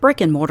Brick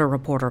and Mortar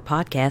Reporter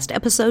Podcast,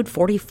 episode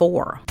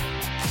 44.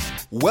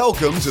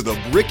 Welcome to the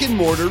Brick and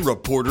Mortar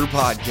Reporter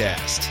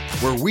Podcast,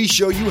 where we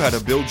show you how to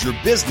build your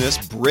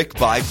business brick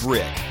by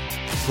brick.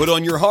 Put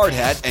on your hard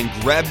hat and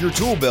grab your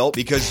tool belt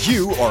because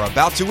you are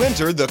about to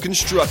enter the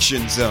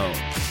construction zone.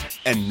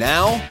 And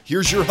now,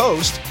 here's your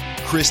host,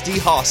 Christy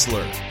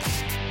Hostler.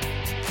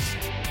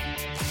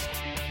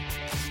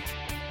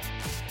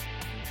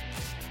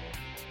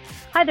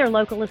 Hi there,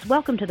 localists.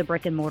 Welcome to the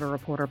Brick and Mortar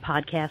Reporter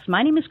Podcast.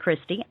 My name is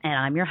Christy, and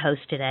I'm your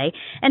host today.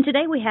 And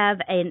today we have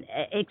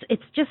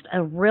it's just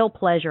a real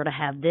pleasure to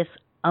have this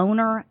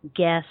owner,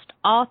 guest,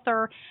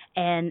 author,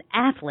 and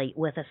athlete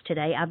with us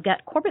today. I've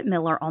got Corbett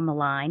Miller on the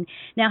line.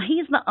 Now,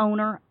 he's the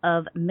owner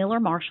of Miller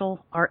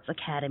Martial Arts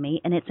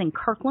Academy, and it's in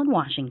Kirkland,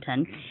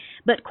 Washington.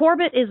 But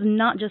Corbett is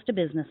not just a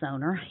business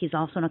owner. He's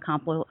also an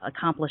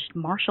accomplished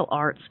martial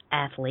arts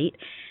athlete.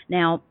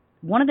 Now,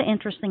 one of the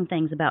interesting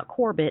things about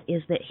Corbett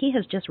is that he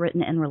has just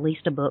written and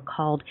released a book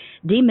called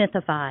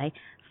Demythify: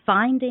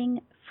 Finding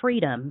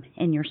Freedom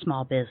in Your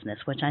Small Business,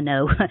 which I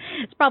know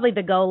it's probably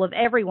the goal of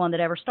everyone that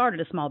ever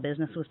started a small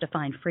business was to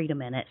find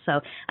freedom in it.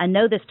 So I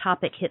know this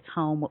topic hits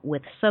home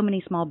with so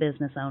many small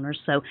business owners.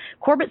 So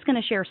Corbett's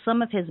going to share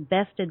some of his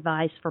best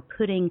advice for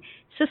putting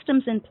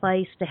systems in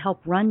place to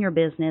help run your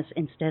business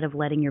instead of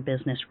letting your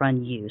business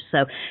run you.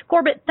 So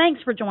Corbett,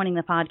 thanks for joining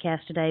the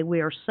podcast today.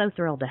 We are so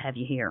thrilled to have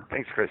you here.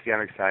 Thanks, Christy.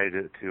 I'm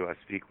excited to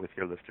speak with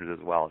your listeners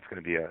as well. It's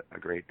going to be a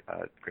great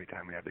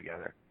time we have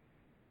together.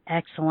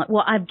 Excellent.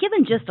 Well, I've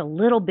given just a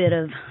little bit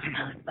of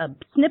a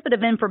snippet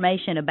of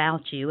information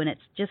about you, and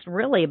it's just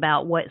really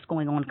about what's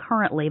going on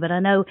currently, but I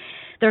know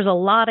there's a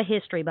lot of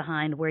history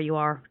behind where you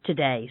are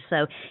today.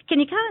 So can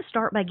you kind of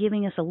start by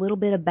giving us a little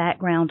bit of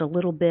background, a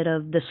little bit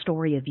of the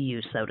story of you,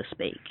 so to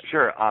speak?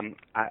 Sure. I'm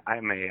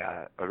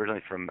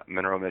originally from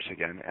Monroe,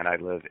 Michigan, and I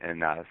live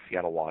in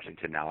Seattle,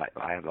 Washington now.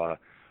 I have a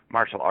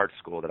martial arts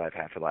school that I've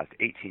had for the last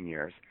 18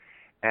 years.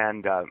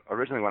 And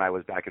originally, when I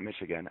was back in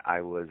Michigan,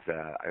 I went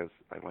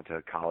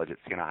to college at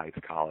Siena Heights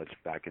College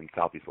back in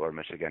Southeast Lower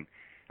Michigan,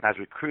 and I was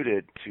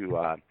recruited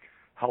to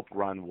help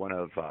run one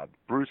of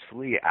Bruce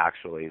Lee's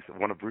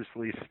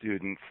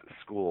students'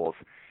 schools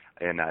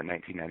in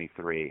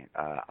 1993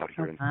 out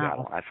here in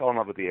Seattle. I fell in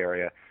love with the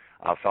area,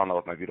 fell in love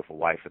with my beautiful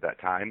wife at that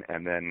time,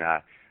 and then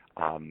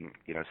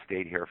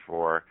stayed here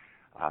for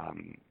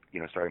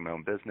starting my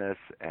own business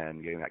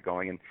and getting that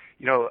going. And,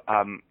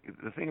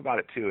 the thing about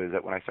it, too, is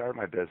that when I started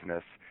my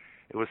business,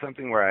 it was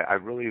something where I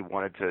really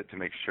wanted to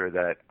make sure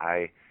that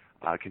I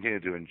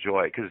continued to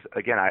enjoy it. Because,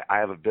 again, I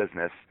have a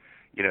business.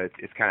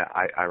 It's kind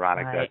of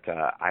ironic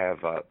that I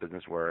have a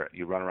business where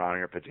you run around in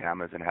your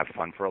pajamas and have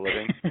fun for a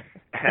living.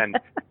 And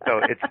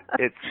so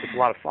it's a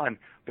lot of fun.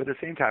 But at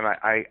the same time,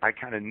 I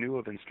kind of knew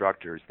of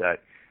instructors that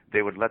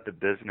they would let the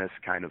business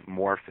kind of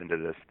morph into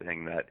this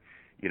thing that,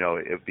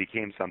 it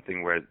became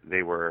something where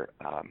they were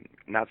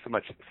not so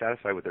much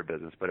satisfied with their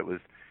business, but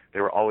they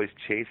were always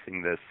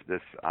chasing this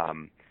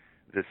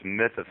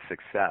myth of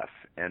success.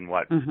 And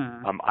what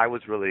I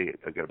was really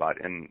good about,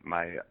 and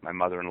my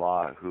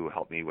mother-in-law, who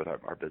helped me with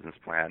our business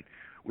plan,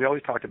 we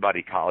always talked about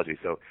ecology.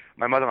 So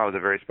my mother-in-law was a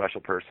very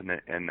special person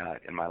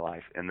in my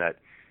life, in that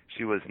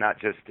she was not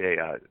just she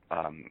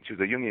was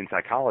a Jungian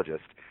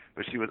psychologist,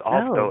 but she was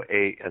also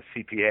a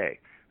CPA,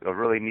 a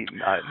really neat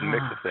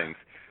mix of things.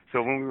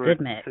 So when we were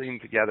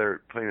sitting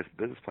together, putting this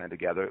business plan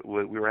together,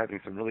 we were having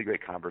some really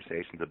great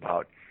conversations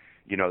about,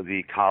 the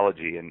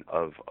ecology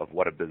of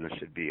what a business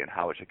should be and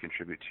how it should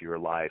contribute to your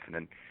life, and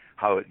then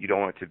how you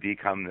don't want it to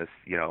become this,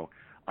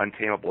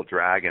 untamable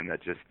dragon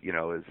that just,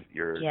 is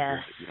you're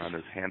on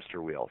this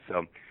hamster wheel.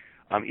 So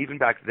even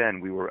back then,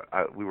 we were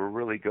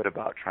really good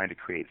about trying to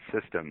create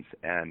systems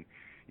and,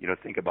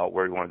 think about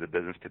where we wanted the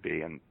business to be.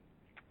 And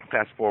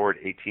fast forward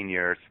 18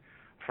 years.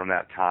 From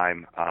that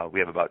time, we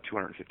have about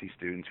 250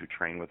 students who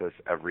train with us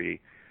every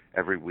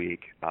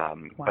week. Wow.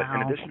 But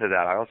in addition to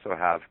that, I also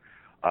have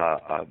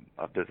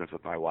a business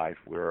with my wife.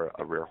 We're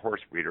a rare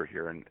horse breeder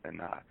here in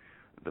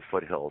the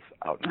foothills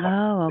out in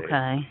Washington State.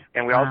 Okay.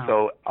 And we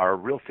also are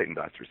real estate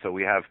investors. So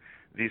we have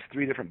these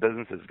three different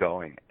businesses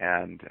going.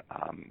 And,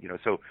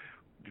 so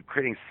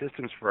creating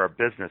systems for our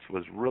business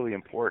was really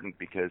important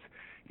because,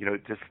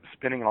 just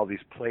spinning all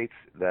these plates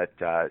that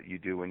you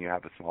do when you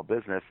have a small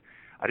business,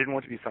 I didn't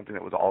want it to be something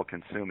that was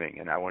all-consuming,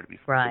 and I wanted to be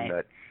something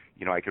that,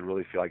 I could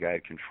really feel like I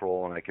had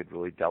control and I could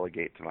really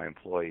delegate to my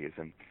employees.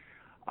 And,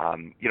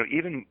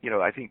 even,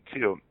 I think,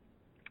 too,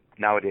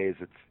 nowadays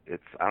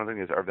I don't think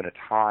there's ever been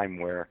a time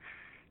where,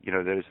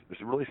 there's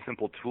really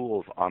simple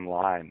tools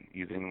online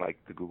using, like,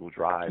 the Google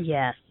Drive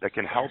that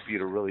can help you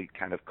to really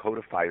kind of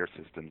codify your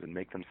systems and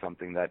make them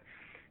something that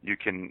you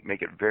can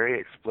make it very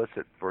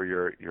explicit for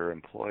your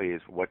employees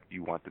what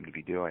you want them to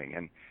be doing.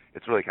 And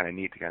it's really kind of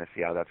neat to kind of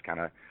see how that's kind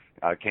of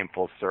came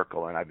full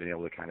circle, and I've been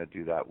able to kind of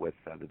do that with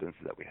the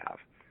businesses that we have.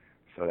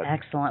 So that's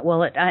excellent.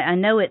 Well, I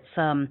know it's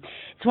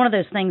one of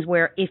those things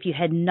where if you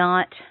had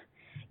not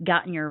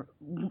gotten your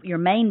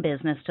main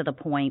business to the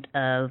point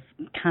of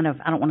kind of,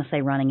 I don't want to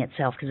say running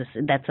itself because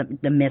that's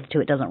the myth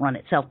to it doesn't run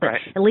itself, but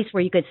right. at least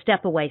where you could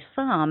step away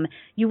some,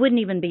 you wouldn't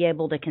even be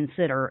able to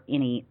consider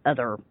any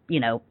other,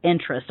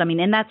 interest. I mean,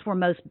 and that's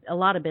where a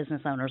lot of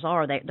business owners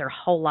are. Their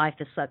whole life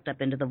is sucked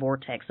up into the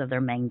vortex of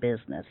their main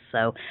business.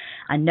 So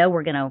I know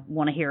we're going to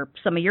want to hear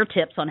some of your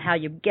tips on how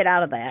you get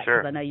out of that,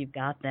 because I know you've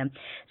got them.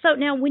 So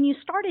now when you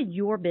started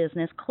your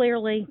business,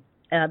 clearly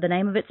the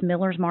name of it's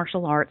Miller's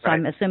Martial Arts. Right.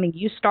 I'm assuming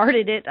you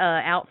started it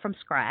out from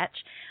scratch.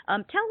 Tell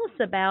us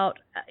about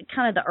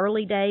kind of the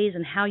early days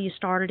and how you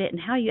started it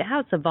and how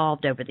it's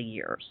evolved over the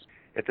years.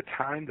 At the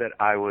time that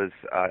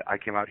I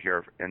came out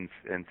here in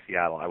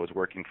Seattle, I was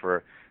working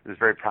for this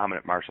very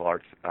prominent martial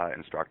arts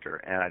instructor,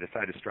 and I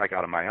decided to strike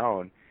out on my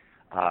own.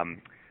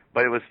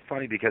 But it was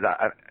funny because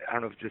I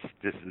don't know if just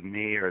this is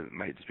me, or it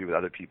might just be with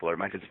other people, or it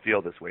might just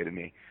feel this way to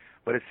me.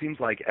 But it seems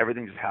like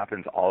everything just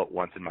happens all at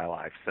once in my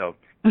life. So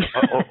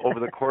over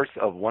the course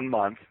of 1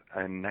 month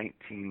in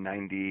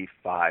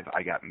 1995,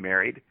 I got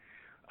married.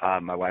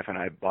 My wife and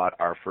I bought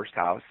our first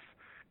house.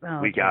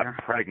 We got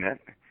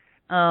pregnant.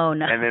 Oh,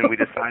 no. And then we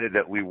decided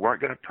that we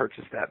weren't going to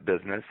purchase that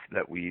business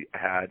that we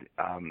had,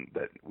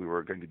 that we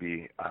were going to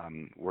be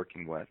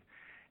working with.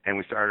 And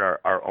we started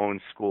our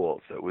own school.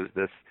 So it was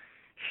this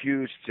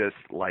huge just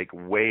like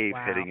wave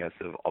hitting us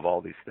of all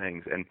these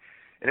things. And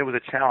it was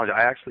a challenge.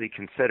 I actually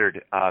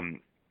considered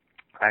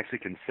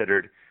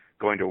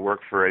going to work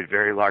for a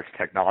very large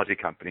technology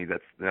company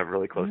that's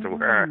really close to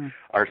where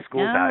our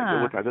school's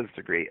at with my business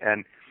degree.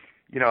 And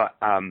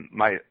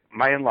my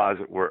in-laws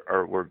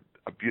were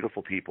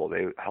beautiful people.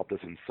 They helped us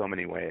in so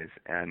many ways.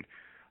 And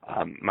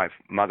my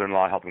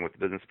mother-in-law helped me with the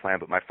business plan,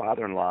 but my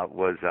father-in-law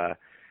was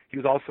he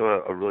was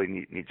also a really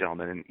neat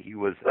gentleman. And he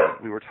was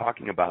we were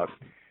talking about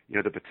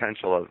the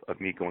potential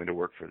of me going to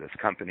work for this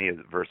company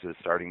versus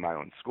starting my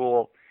own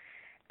school.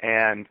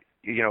 And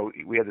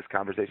we had this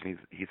conversation.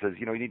 He says,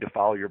 you need to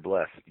follow your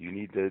bliss. You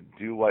need to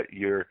do what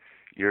you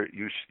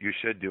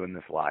should do in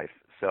this life.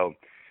 So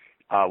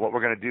what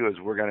we're going to do is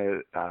we're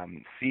going to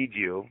seed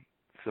you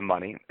some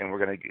money, and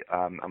we're going to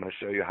I'm going to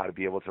show you how to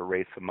be able to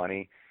raise some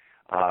money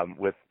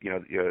with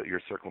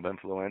your circle of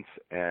influence,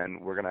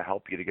 and we're going to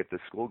help you to get this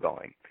school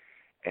going.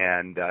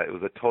 And it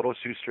was a total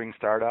shoestring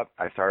startup.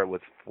 I started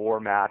with 4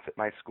 mats at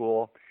my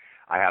school.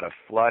 I had a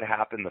flood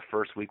happen the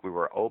first week we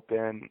were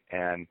open,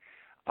 and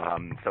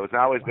so it's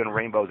not always been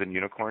rainbows and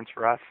unicorns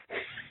for us,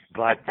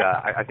 but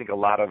I think a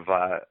lot of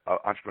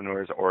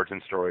entrepreneurs'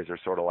 origin stories are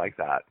sort of like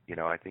that.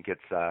 I think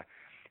it's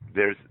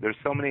there's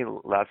so many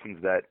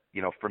lessons that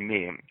for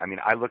me. I mean,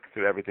 I look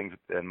through everything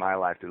in my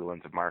life through the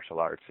lens of martial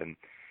arts, and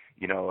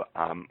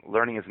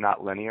learning is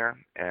not linear,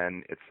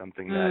 and it's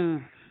something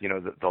that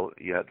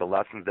the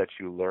lessons that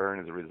you learn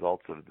as a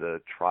result of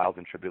the trials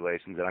and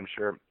tribulations that I'm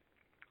sure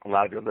a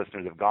lot of your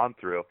listeners have gone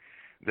through.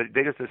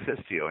 They just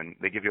assist you, and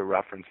they give you a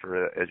reference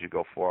for as you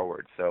go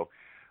forward. So,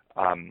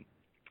 and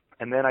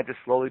then I just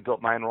slowly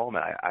built my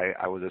enrollment.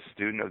 I was a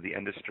student of the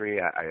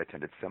industry. I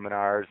attended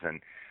seminars,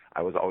 and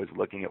I was always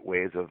looking at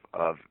ways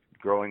of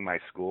growing my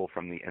school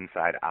from the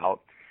inside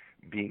out,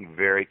 being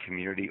very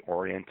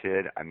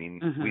community-oriented. I mean,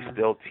 we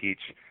still teach,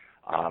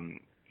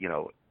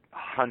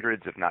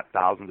 hundreds, if not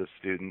thousands of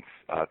students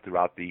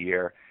throughout the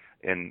year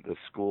in the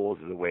schools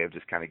as a way of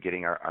just kind of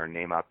getting our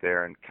name out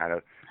there and kind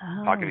of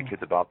talking to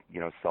kids about,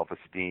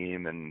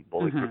 self-esteem and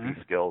bully-proofing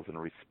skills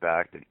and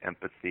respect and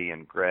empathy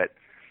and grit,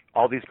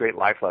 all these great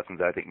life lessons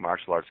that I think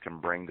martial arts can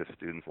bring to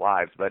students'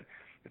 lives. But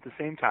at the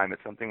same time,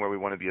 it's something where we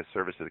want to be a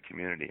service to the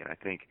community. And I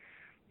think,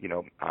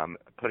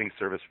 putting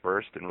service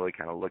first and really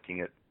kind of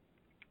looking at,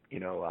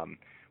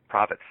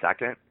 profit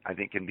second, I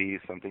think can be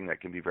something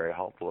that can be very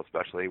helpful,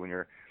 especially when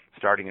you're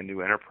starting a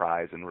new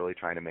enterprise and really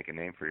trying to make a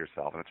name for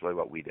yourself. And it's really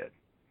what we did.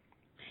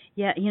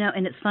 Yeah,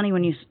 and it's funny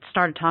when you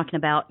started talking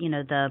about,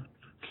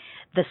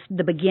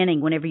 the beginning,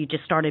 whenever you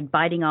just started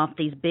biting off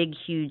these big,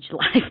 huge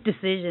life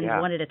decisions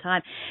one at a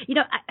time.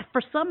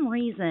 For some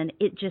reason,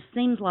 it just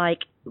seems like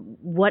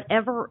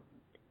whatever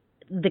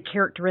the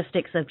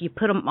characteristics of, you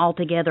put them all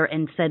together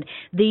and said,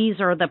 these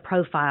are the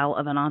profile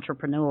of an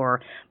entrepreneur,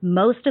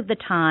 most of the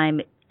time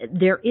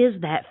there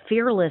is that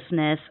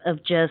fearlessness of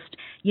just,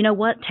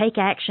 take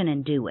action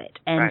and do it.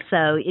 And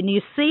so, and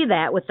you see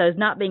that with those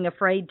not being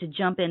afraid to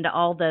jump into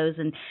all those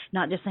and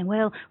not just saying,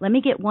 well, let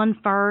me get one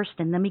first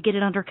and let me get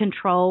it under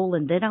control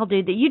and then I'll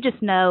do that. You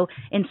just know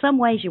in some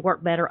ways you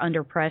work better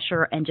under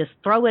pressure and just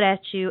throw it at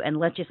you and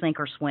let you sink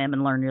or swim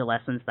and learn your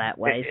lessons that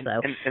way.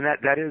 And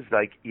that is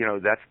like,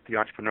 that's the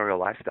entrepreneurial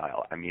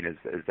lifestyle. I mean, is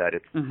that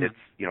it's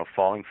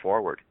falling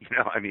forward,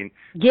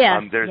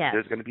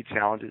 there's going to be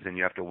challenges and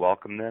you have to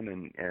welcome them,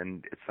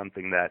 and it's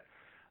something that,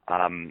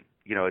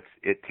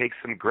 it takes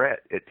some grit.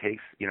 It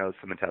takes,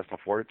 some intestinal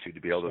fortitude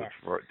to be able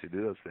to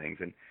do those things.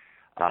 And,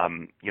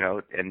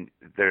 and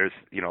there's,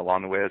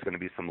 along the way, there's going to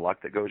be some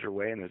luck that goes your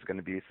way and there's going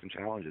to be some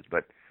challenges.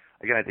 But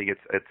again, I think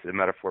it's a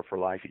metaphor for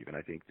life even.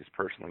 I think just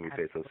personally we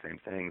face those same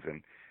things.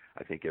 And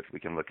I think if we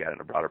can look at it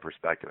in a broader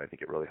perspective, I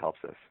think it really helps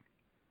us.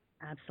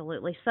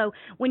 Absolutely. So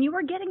when you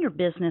were getting your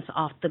business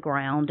off the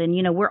ground, and,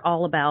 we're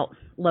all about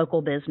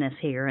local business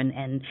here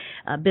and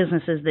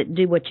businesses that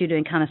do what you do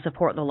and kind of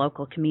support the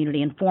local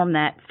community and form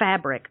that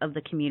fabric of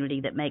the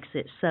community that makes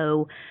it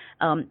so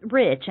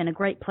rich and a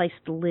great place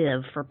to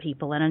live for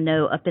people. And I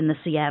know up in the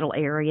Seattle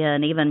area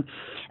and even,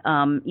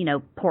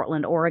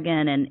 Portland,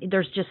 Oregon, and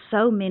there's just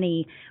so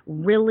many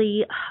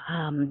really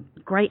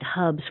great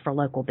hubs for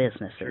local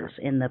businesses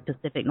in the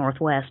Pacific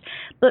Northwest.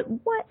 But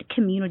what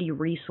community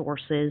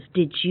resources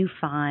did you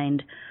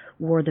find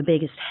were the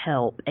biggest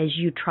help as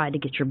you tried to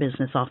get your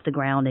business off the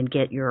ground and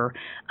get your,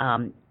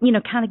 kind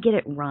of get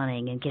it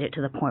running and get it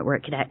to the point where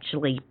it could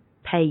actually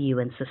pay you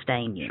and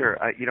sustain you? Sure.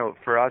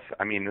 For us,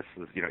 I mean, this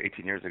was,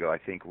 18 years ago. I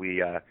think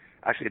we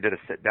actually did a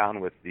sit down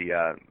with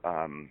the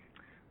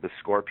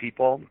SCORE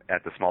people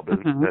at the Small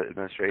Business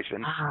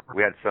Administration.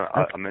 We had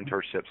a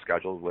mentorship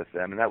scheduled with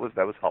them, and that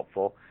was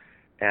helpful.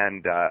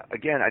 And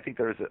again, I think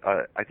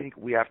I think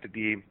we have to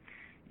be,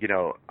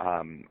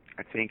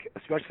 I think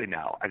especially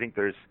now, I think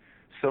there's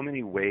so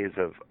many ways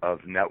of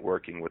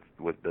networking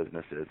with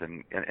businesses,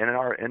 and in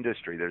our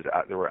industry,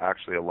 there were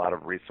actually a lot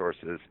of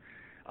resources.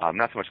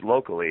 Not so much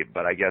locally,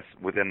 but I guess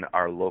within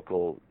our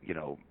local,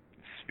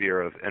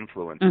 sphere of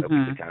influence that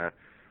we could kind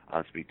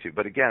of speak to.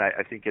 But again,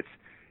 I think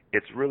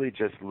it's really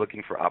just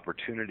looking for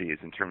opportunities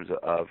in terms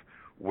of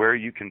where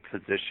you can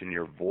position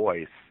your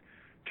voice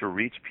to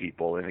reach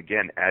people, and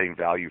again, adding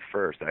value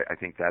first. I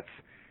think that's,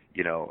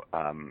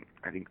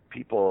 I think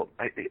people,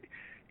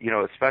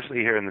 especially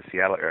here in the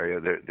Seattle area,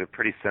 they're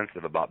pretty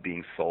sensitive about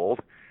being sold.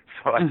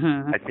 So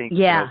I think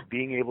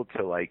being able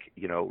to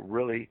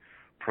really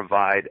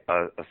provide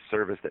a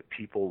service that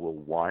people will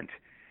want,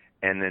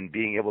 and then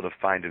being able to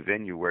find a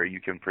venue where you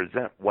can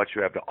present what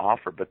you have to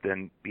offer, but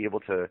then be able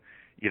to,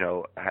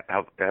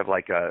 have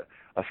like a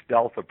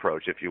stealth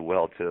approach, if you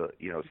will, to,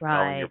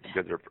 selling your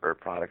goods or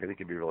product. I think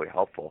can be really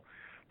helpful.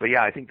 But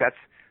yeah, I think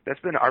that's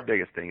been our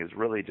biggest thing is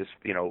really just,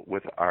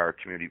 with our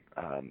community,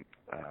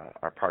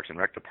 our Parks and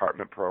Rec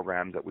Department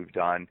programs that we've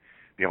done,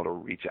 being able to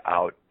reach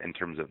out in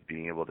terms of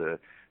being able to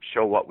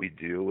show what we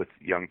do with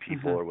young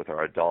people or with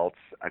our adults.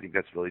 I think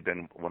that's really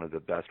been one of the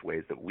best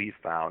ways that we've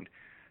found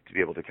to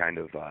be able to kind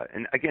of,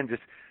 and again,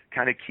 just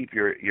kind of keep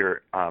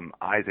your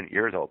eyes and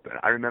ears open.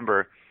 I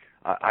remember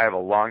I have a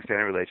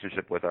long-standing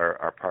relationship with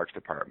our Parks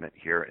Department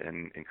here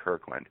in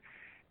Kirkland,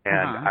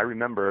 and I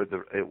remember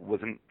it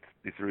wasn't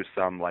through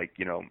some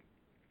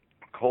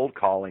cold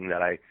calling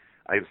that I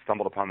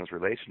stumbled upon this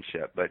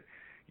relationship, but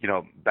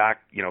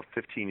back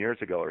 15 years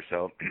ago or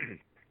so.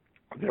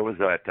 There was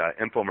that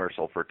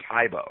infomercial for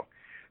Tybo.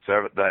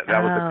 So that was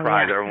the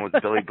cry. Yeah. Everyone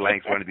was Billy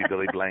Blanks, wanted to be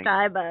Billy Blanks.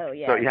 Tybo,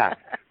 yeah. So yeah.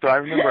 So I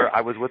remember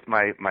I was with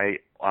my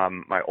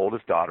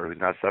oldest daughter, who's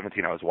now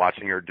 17. I was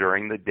watching her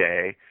during the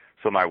day,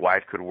 so my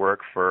wife could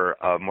work for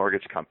a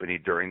mortgage company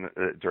during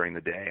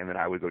the day, and then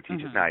I would go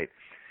teach at night.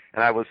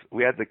 And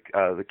we had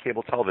the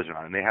cable television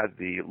on, and they had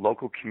the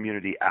local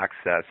community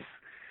access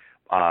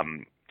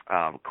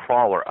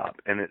crawler up,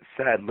 and it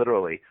said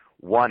literally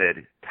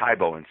wanted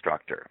Tybo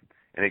instructor.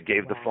 And it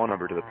gave the phone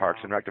number to the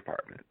Parks and Rec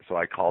Department. So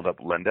I called up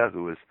Linda,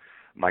 who was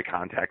my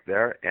contact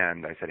there,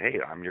 and I said,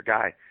 hey, I'm your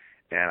guy.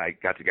 And I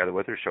got together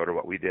with her, showed her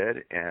what we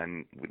did,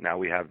 and now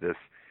we have this,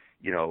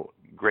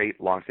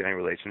 great long-standing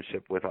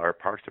relationship with our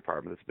Parks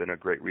Department. It's been a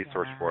great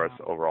resource for us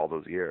over all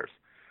those years.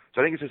 So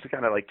I think it's just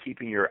kind of like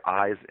keeping your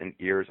eyes and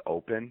ears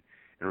open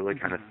and really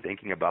kind of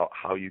thinking about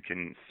how you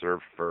can serve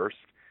first,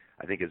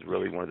 I think is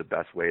really one of the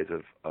best ways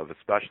of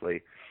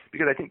especially,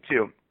 because I think,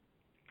 too,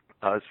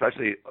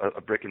 especially a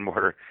brick and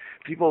mortar,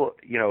 people,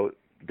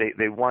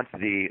 they want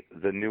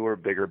the newer,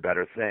 bigger,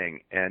 better thing.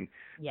 And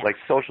like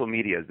social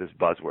media is this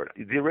buzzword.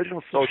 The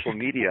original social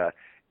media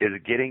is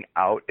getting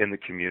out in the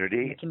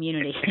community.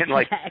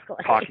 And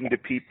talking to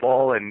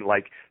people and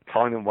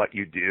telling them what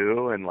you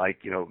do and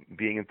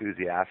being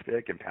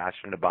enthusiastic and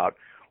passionate about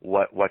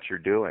what you're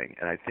doing.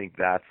 And I think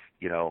that's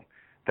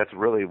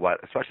really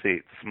what,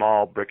 especially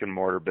small brick and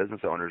mortar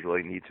business owners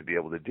really need to be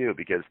able to do,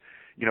 because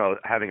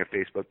having a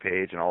Facebook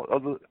page and all,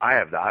 I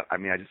have that. I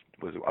mean, I just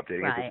was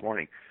updating it this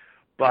morning.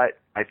 But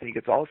I think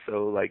it's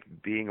also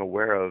being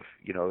aware of,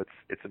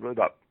 it's really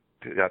about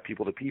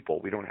people to people.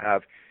 We don't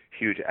have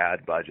huge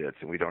ad budgets,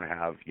 and we don't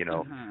have,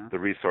 the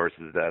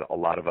resources that a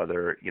lot of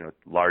other,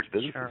 large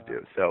businesses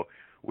do. So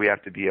we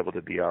have to be able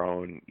to be our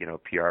own,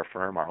 PR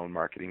firm, our own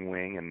marketing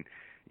wing, and,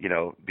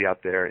 be out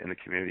there in the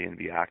community and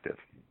be active.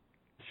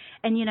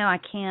 And, I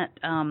can't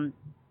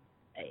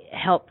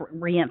help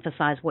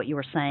reemphasize what you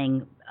were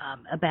saying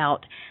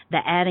about the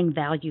adding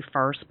value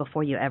first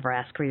before you ever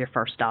ask for your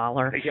first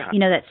dollar. Yeah.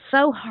 That's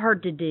so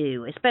hard to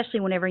do,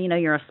 especially whenever,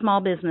 you're a small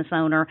business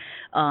owner.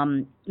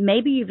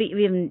 Maybe you've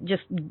even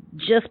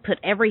just put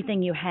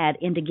everything you had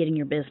into getting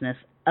your business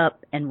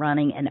up and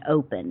running and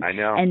open. I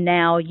know. And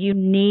now you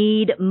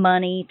need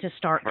money to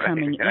start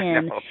coming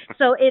in.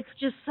 So it's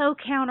just so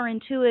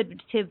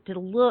counterintuitive to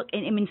look,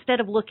 and instead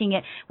of looking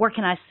at where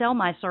can I sell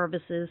my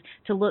services,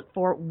 to look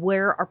for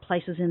where are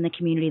places in the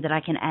community that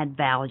I can add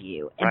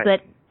value. Right.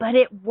 But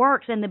it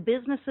works. And the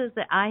businesses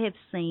that I have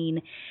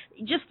seen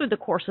just through the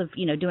course of,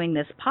 doing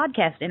this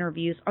podcast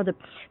interviews are the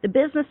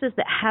businesses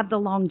that have the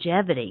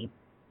longevity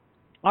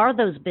are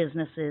those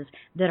businesses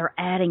that are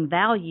adding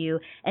value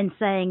and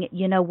saying,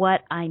 you know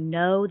what, I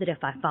know that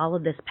if I follow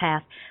this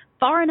path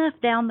far enough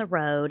down the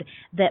road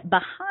that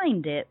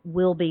behind it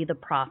will be the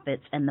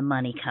profits and the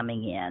money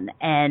coming in.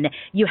 And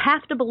you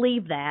have to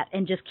believe that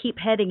and just keep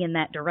heading in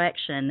that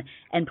direction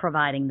and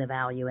providing the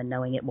value and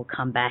knowing it will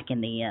come back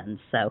in the end.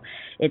 So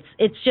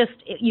it's just,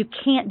 you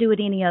can't do it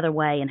any other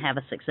way and have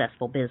a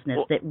successful business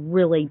that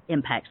really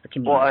impacts the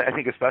community. Well, I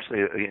think especially,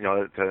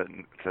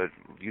 to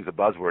use a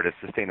buzzword, is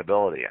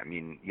sustainability. I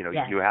mean,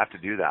 Yes. you have to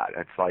do that.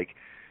 It's like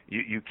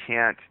you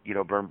can't,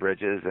 burn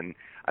bridges. And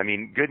I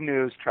mean, good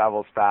news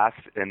travels fast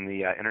in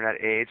the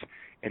internet age,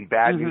 and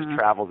bad news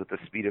travels at the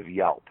speed of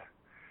Yelp.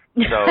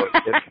 So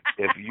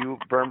if you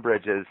burn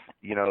bridges,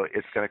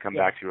 it's going to come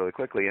back to you really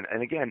quickly.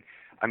 And again,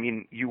 I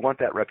mean, you want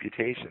that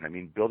reputation. I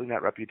mean, building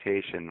that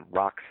reputation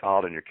rock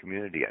solid in your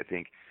community, I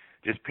think,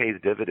 just pays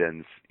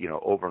dividends,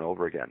 over and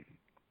over again.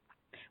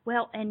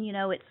 Well, and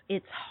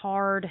it's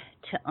hard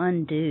to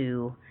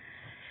undo.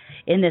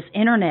 In this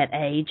internet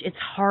age, it's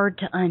hard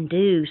to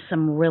undo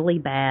some really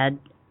bad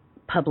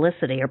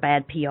publicity or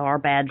bad PR,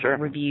 bad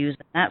reviews,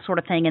 that sort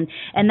of thing.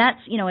 And that's,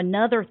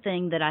 another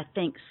thing that I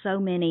think so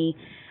many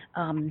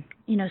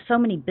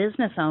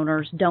business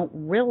owners don't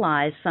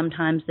realize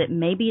sometimes, that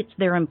maybe it's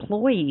their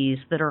employees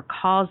that are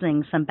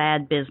causing some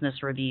bad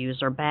business reviews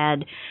or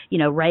bad,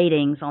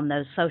 ratings on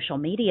those social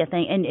media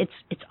things. And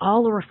it's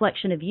all a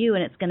reflection of you,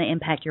 and it's going to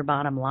impact your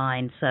bottom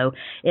line. So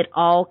it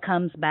all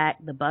comes back.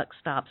 The buck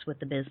stops with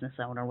the business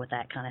owner with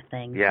that kind of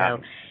thing. Yeah.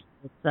 So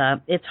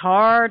it's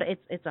hard.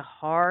 It's a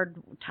hard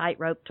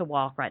tightrope to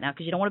walk right now,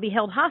 because you don't want to be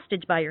held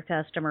hostage by your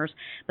customers,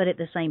 but at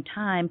the same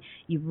time,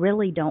 you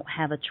really don't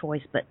have a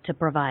choice but to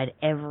provide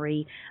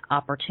every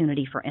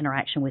opportunity for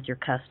interaction with your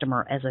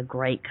customer as a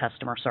great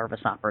customer service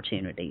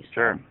opportunity.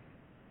 Sure.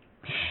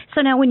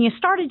 So now, when you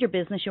started your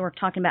business, you were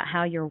talking about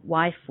how your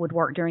wife would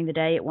work during the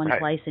day at one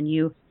place, and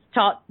you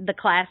taught the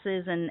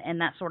classes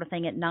and that sort of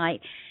thing at night.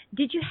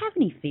 Did you have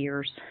any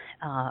fears,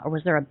 or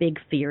was there a big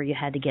fear you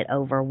had to get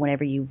over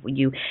whenever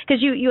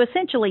because you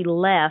essentially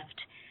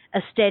left a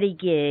steady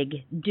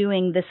gig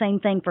doing the same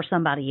thing for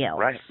somebody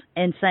else,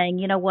 and saying,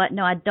 you know what,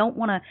 no, I don't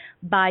want to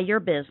buy your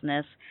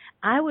business.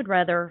 I would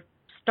rather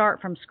start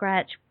from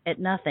scratch at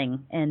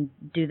nothing and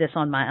do this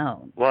on my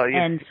own. Well,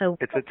 and so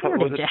it was a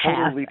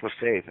total leap of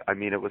faith. I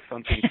mean, it was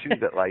something too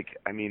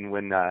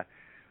that,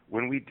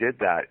 when we did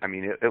that, I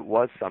mean, it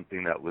was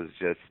something that was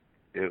just,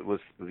 it was,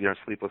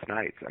 sleepless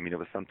nights. I mean, it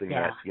was something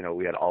that,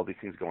 we had all these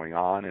things going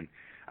on. And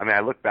I mean, I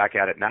look back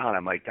at it now and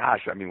I'm like,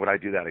 gosh, I mean, would I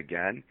do that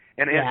again?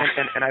 And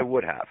I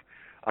would have,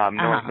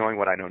 knowing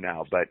what I know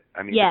now. But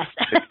I mean,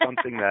 it's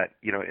something that,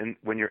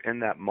 when you're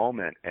in that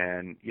moment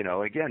and,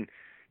 again,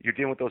 you're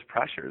dealing with those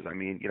pressures. I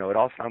mean, it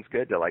all sounds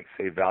good to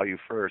say value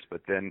first,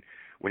 but then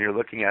when you're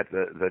looking at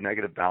the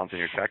negative balance in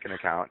your checking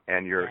account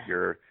and your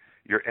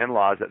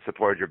in-laws that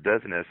supported your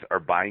business are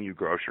buying you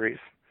groceries.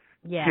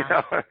 Yeah.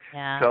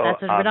 Yeah. So,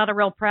 that's not a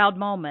real proud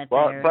moment.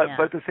 Well, there.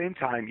 But at the same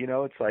time,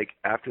 it's like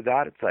after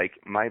that, it's like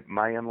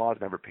my in-laws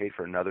never paid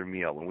for another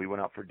meal. When we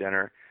went out for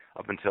dinner,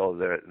 up until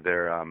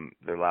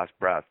their last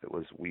breath,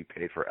 we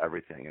paid for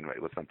everything, and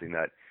it was something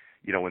that,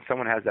 when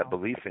someone has that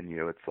belief in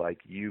you, it's like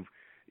you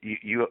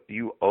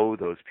owe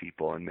those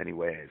people in many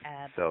ways.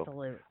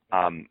 Absolutely.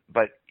 So,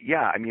 but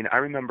yeah, I mean, I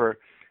remember.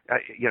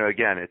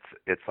 Again,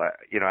 it's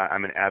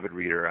I'm an avid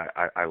reader.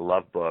 I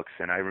love books,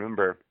 and I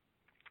remember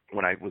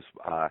when I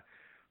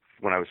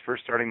was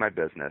first starting my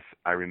business.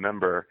 I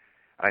remember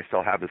I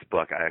still have this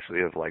book. I actually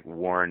have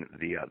worn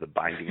the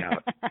binding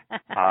out.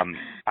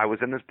 I was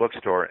in this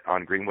bookstore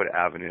on Greenwood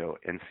Avenue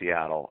in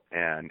Seattle,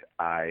 and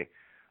I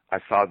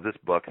saw this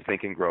book,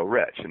 Think and Grow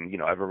Rich, and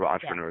every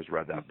entrepreneur has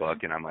read that book,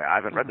 and I'm like, I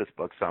haven't read this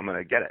book, so I'm going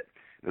to get it.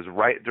 It was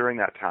right during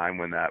that time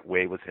when that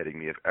wave was hitting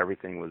me, if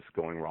everything was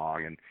going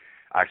wrong, and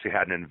I actually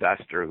had an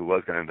investor who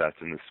was going to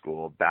invest in the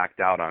school backed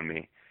out on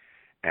me,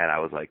 and I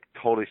was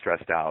totally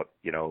stressed out.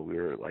 We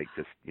were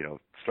just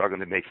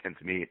struggling to make ends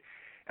meet.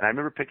 And I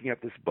remember picking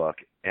up this book,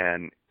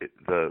 and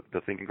the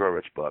Think and Grow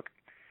Rich book,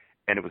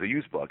 and it was a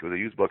used book. It was a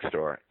used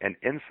bookstore, and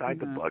inside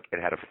the book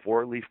it had a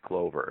 4-leaf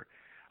clover.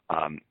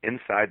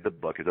 Inside the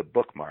book is a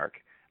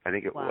bookmark. I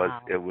think it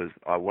was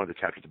one of the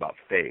chapters about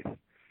faith.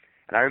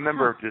 And I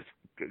remember just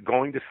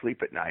going to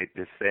sleep at night,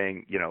 just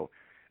saying,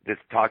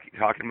 just talking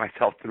to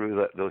myself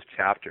through those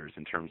chapters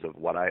in terms of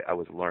what I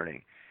was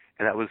learning.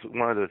 And that was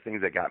one of the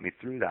things that got me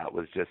through that,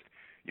 was just,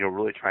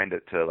 really trying to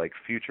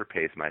future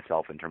pace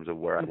myself in terms of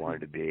where I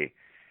wanted to be.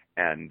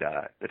 And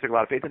it took a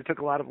lot of faith, and it took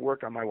a lot of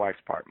work on my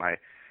wife's part. My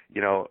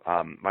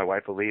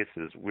wife Elise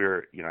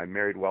I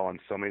married well in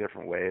so many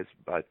different ways,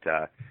 but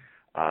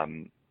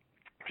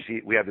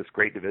we have this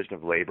great division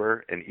of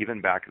labor, and even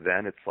back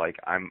then it's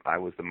I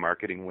was the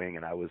marketing wing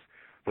and I was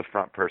the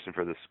front person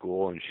for the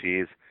school, and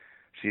she's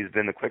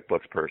been the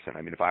QuickBooks person.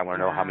 I mean, if I want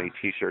to know how many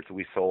T-shirts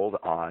we sold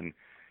on,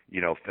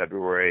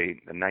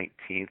 February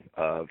 19th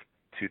of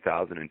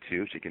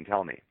 2002, she can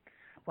tell me.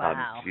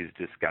 Wow. She's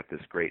just got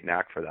this great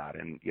knack for that,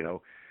 and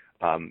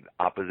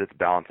opposites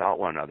balance out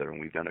one another, and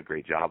we've done a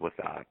great job with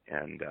that.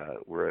 And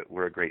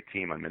we're a great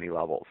team on many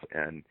levels.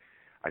 And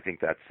I think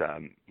that's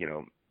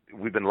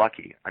we've been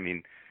lucky. I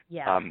mean,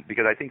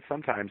 because I think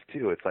sometimes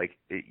too, it's like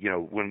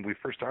when we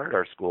first started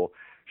our school,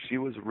 she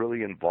was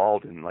really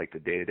involved in like the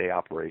day-to-day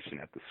operation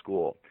at the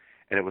school,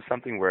 and it was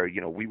something where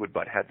we would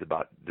butt heads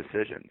about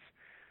decisions.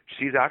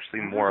 She's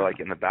actually more like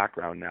in the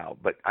background now,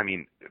 but I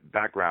mean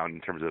background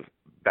in terms of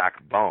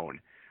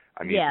backbone.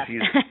 I mean,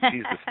 she's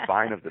the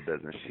spine of the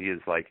business. She is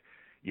like,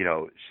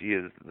 she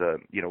is the,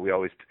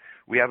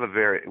 we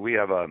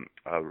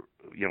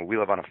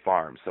live on a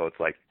farm, so it's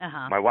like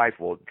my wife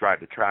will drive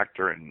the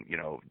tractor and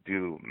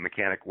do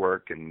mechanic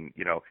work, and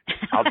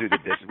I'll do the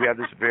dishes. We have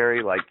this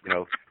very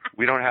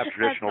we don't have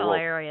traditional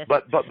roles,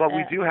 but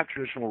we do have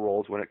traditional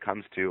roles when it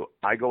comes to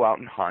I go out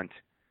and hunt,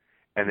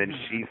 and then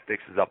she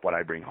fixes up what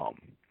I bring home.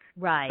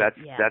 Right.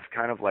 That's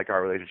kind of like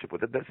our relationship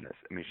with the business.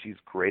 I mean, she's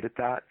great at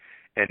that,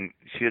 and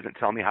she doesn't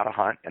tell me how to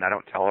hunt, and I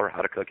don't tell her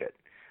how to cook it.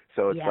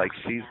 So it's like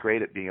she's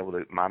great at being able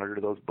to monitor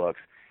those books.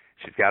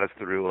 She's got us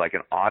through like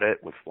an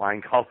audit with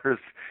flying colors.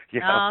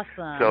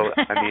 Awesome. So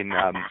I mean,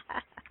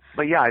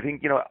 but yeah, I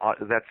think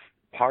that's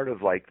part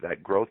of like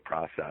that growth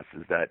process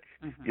is that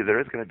there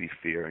is going to be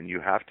fear, and you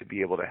have to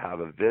be able to have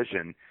a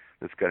vision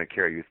that's going to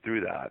carry you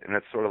through that. And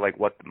that's sort of like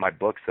what my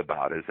book's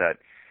about, is that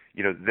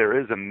there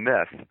is a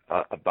myth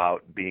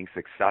about being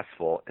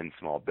successful in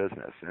small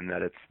business, and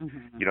that it's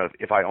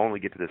if I only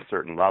get to this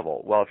certain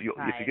level. Well, if you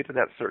get to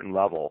that certain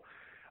level,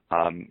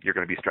 you're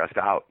going to be stressed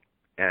out,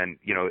 and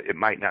it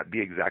might not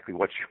be exactly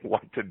what you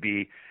want to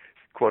be,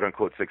 quote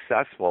unquote,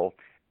 successful,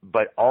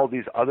 but all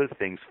these other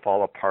things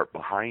fall apart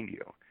behind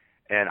you.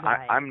 And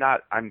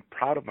I'm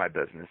proud of my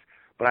business,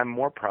 but I'm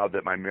more proud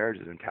that my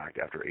marriage is intact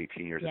after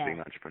 18 years of being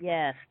an entrepreneur.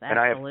 Yes, absolutely. And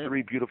I have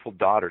 3 beautiful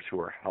daughters who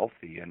are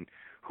healthy and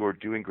who are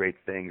doing great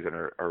things and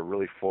are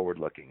really forward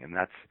looking. And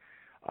that's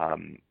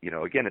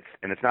again,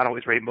 it's not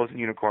always rainbows and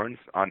unicorns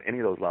on any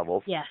of those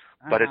levels. Yes.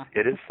 But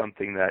it is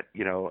something that,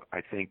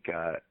 I think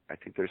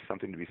there's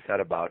something to be said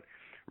about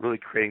really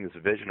creating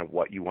this vision of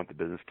what you want the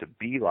business to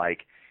be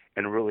like,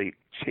 and really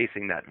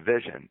chasing that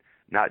vision,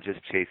 not just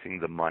chasing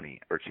the money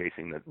or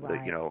chasing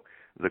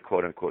the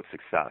quote unquote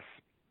success.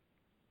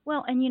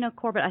 Well, and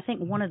Corbett, I think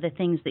one of the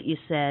things that you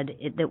said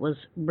that was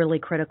really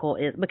critical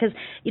is because,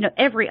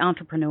 every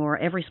entrepreneur,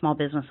 every small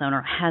business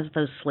owner has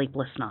those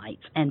sleepless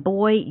nights. And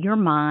boy, your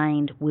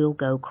mind will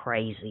go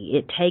crazy.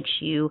 It takes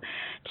you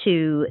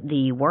to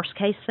the worst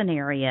case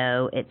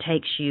scenario. It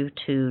takes you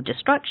to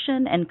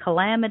destruction and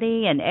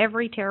calamity and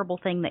every terrible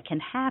thing that can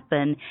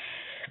happen.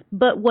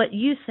 But what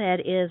you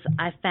said is,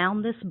 I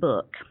found this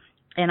book,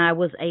 and I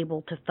was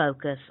able to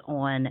focus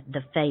on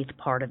the faith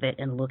part of it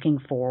and looking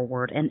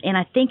forward. And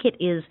I think it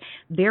is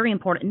very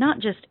important, not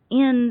just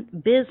in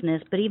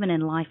business, but even in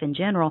life in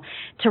general,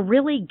 to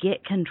really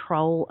get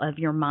control of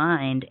your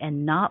mind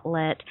and not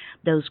let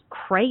those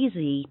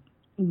crazy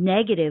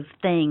negative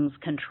things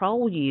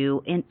control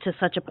you to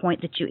such a point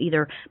that you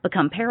either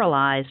become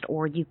paralyzed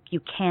or you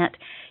can't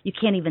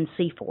even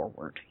see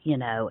forward,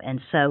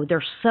 And so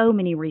there's so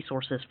many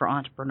resources for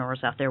entrepreneurs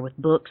out there with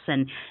books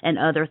and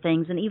other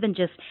things, and even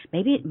just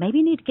maybe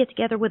you need to get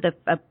together with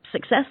a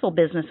successful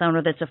business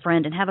owner that's a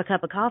friend and have a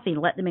cup of coffee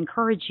and let them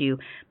encourage you,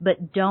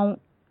 but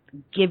don't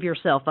give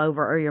yourself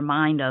over or your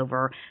mind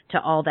over to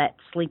all that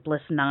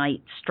sleepless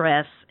night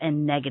stress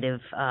and negative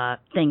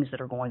things that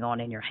are going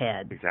on in your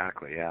head.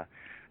 Exactly, yeah.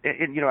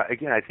 And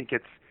again, I think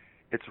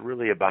it's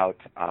really about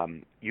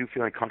you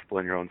feeling comfortable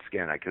in your own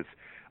skin. Because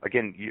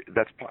again,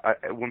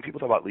 when people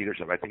talk about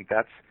leadership, I think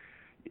that's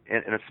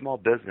in a small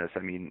business. I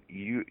mean,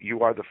 you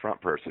are the front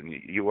person.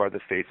 You are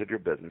the face of your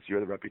business. You are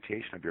the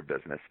reputation of your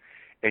business,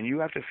 and you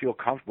have to feel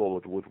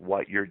comfortable with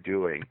what you're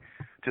doing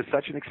to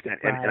such an extent.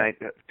 Right.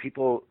 And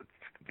people,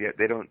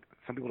 they don't.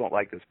 Some people don't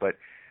like this, but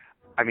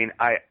I mean,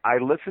 I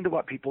listen to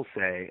what people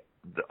say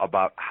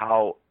about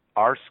how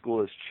our school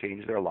has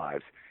changed their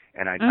lives.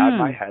 And I nod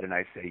my head and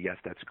I say, yes,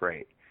 that's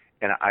great.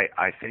 And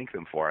I thank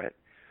them for it.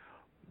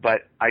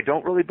 But I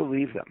don't really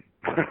believe them.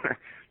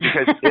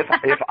 Because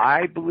if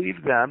I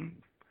believe them,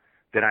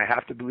 then I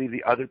have to believe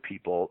the other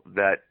people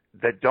that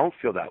don't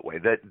feel that way,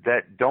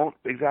 that don't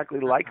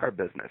exactly like our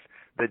business,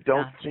 that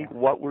don't think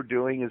what we're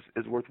doing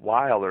is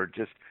worthwhile or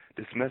just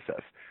dismiss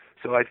us.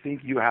 So I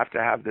think you have to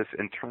have this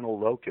internal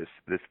locus,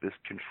 this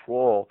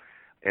control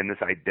and this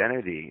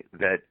identity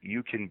that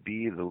you can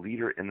be the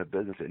leader in the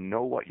business and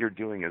know what you're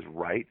doing is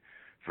right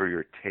for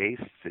your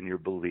tastes and your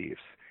beliefs,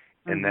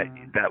 and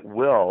that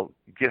will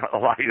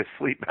allow you to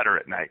sleep better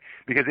at night.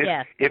 Because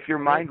if your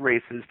mind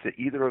races to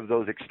either of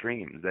those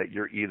extremes, that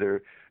you're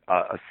either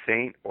a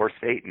saint or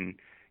Satan,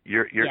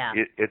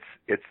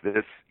 it's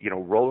this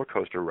roller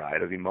coaster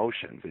ride of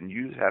emotions, and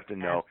you just have to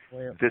know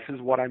this is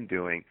what I'm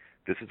doing,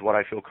 this is what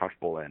I feel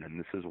comfortable in, and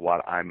this is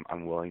what I'm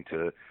willing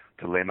to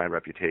lay my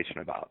reputation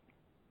about.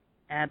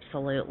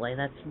 Absolutely.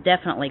 That's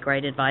definitely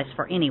great advice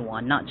for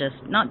anyone, not just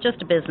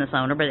a business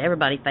owner, but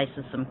everybody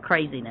faces some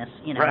craziness,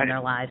 in their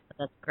lives.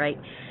 That's great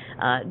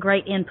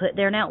input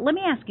there. Now, let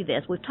me ask you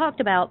this. We've talked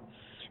about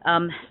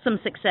some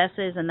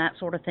successes and that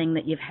sort of thing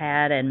that you've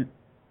had, and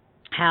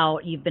how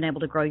you've been able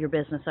to grow your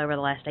business over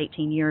the last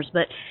 18 years.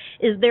 But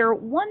is there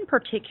one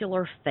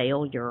particular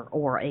failure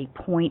or a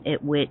point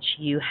at which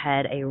you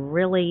had a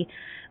really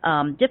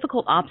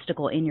difficult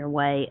obstacle in your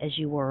way as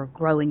you were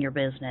growing your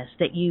business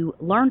that you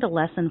learned a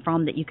lesson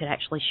from that you could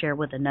actually share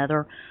with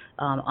another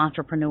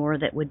entrepreneur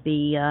that would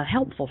be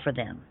helpful for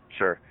them?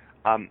 Sure.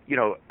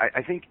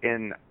 I think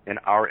in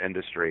our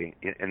industry,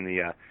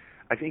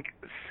 I think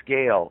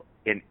scale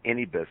in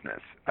any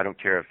business, I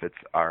don't care if it's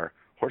our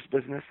horse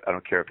business, I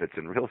don't care if it's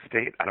in real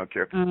estate, I don't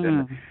care if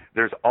it's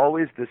there's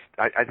always this,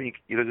 I think,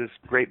 this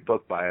great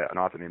book by an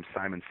author named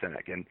Simon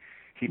Sinek, and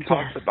he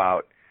talks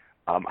about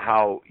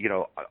how,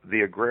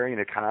 the agrarian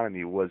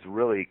economy was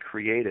really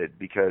created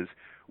because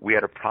we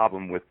had a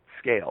problem with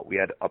scale. We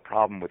had a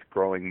problem with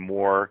growing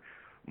more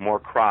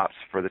crops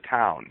for the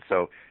town.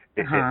 So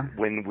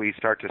when we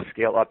start to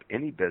scale up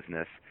any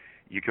business,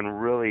 you can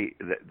really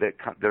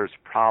there's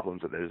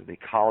problems. There's an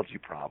ecology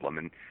problem,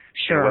 and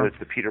whether it's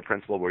the Peter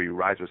Principle, where you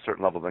rise to a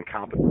certain level of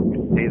incompetence,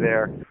 you stay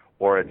there,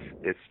 or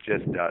it's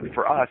just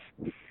for us.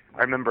 I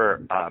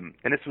remember, and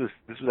this was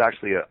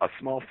actually a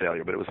small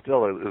failure, but it was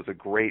a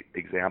great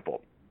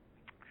example.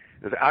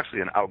 It was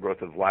actually an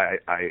outgrowth of why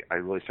I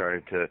really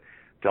started to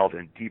delve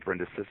in deeper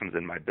into systems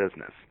in my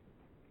business.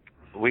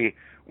 We're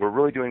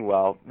really doing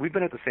well. We've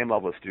been at the same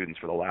level of students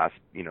for the last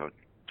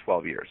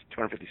 12 years,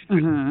 250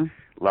 students,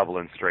 level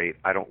and straight.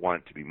 I don't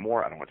want it to be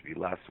more. I don't want it to be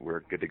less.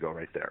 We're good to go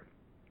right there.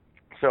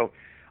 So,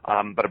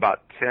 but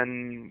about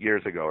 10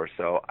 years ago or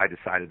so, I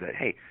decided that,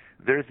 hey,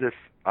 there's this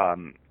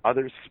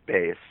other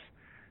space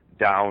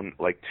down,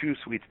 like 2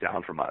 suites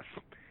down from us,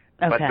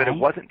 but it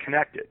wasn't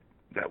connected.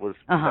 That was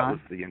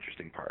the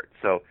interesting part.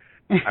 So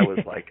I was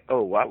like,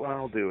 what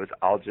I'll do is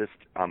I'll just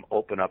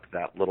open up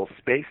that little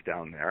space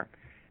down there.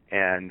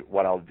 And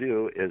what I'll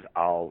do is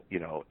I'll,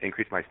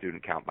 increase my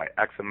student count by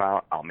X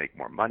amount. I'll make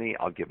more money.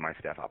 I'll give my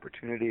staff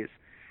opportunities.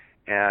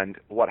 And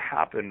what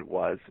happened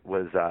was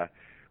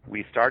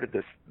we started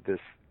this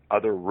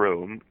other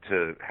room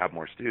to have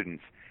more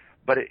students.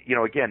 But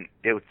again,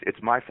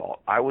 it's my fault.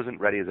 I wasn't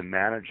ready as a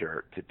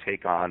manager to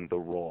take on the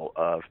role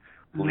of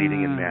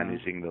leading and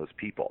managing those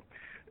people.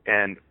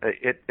 And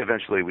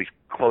eventually we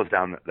closed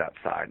down that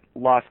side,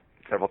 lost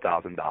several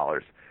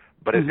 $1,000s.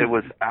 But it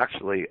was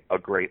actually a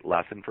great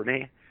lesson for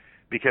me.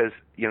 Because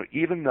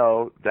even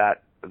though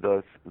that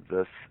the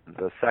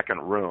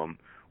second room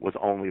was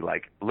only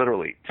like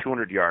literally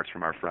 200 yards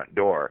from our front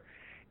door,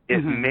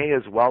 it may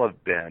as well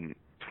have been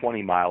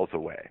 20 miles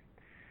away.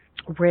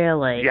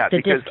 Really? Yeah,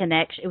 it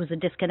was a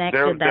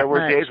disconnection. There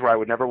were days where I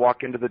would never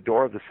walk into the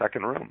door of the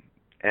second room,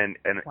 and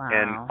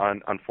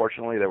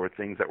unfortunately there were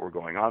things that were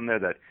going on there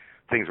that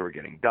things were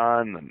getting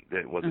done.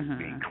 It wasn't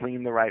being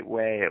cleaned the right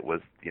way. It was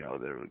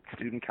the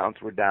student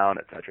counts were down,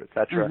 et cetera, et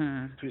cetera.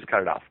 So we just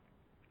cut it off.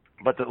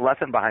 But the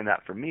lesson behind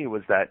that for me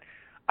was that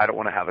I don't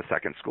want to have a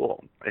second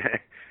school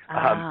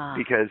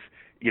because,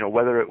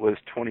 whether it was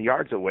 20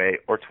 yards away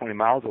or 20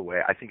 miles away,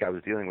 I think I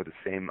was dealing with the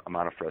same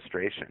amount of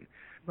frustration.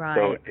 Right.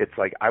 So it's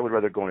like I would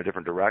rather go in a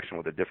different direction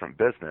with a different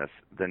business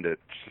than to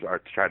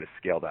try to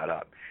scale that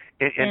up.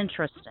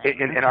 Interesting.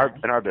 In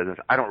our business,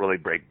 I don't really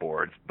break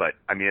boards, but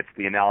I mean, it's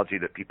the analogy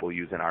that people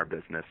use in our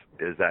business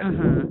is that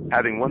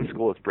having one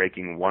school is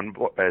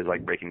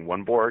like breaking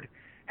one board.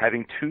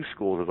 Having 2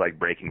 schools is like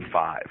breaking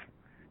 5.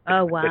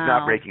 Oh, wow. It's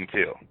not breaking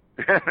 2.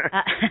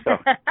 So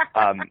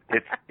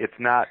it's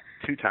not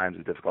 2 times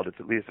as difficult. It's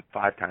at least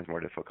 5 times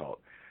more difficult.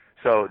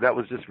 So that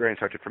was just very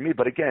instructive for me.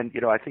 But again,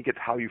 I think it's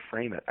how you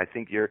frame it. I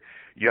think you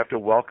have to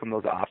welcome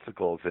those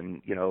obstacles,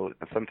 and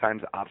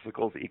sometimes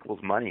obstacles equals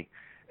money,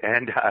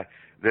 and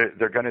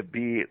they're going to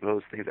be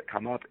those things that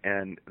come up.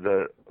 And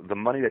the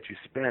money that you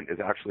spent is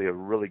actually a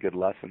really good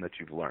lesson that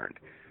you've learned.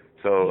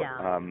 So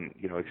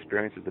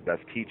experience is the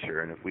best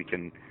teacher, and if we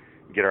can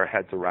get our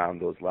heads around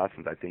those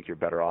lessons, I think you're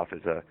better off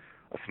as a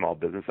small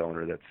business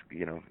owner that's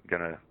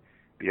going to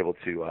be able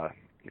to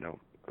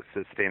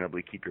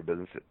sustainably keep your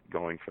business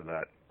going for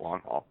that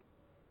long haul.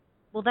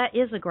 Well, that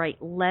is a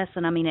great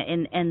lesson. I mean,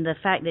 and the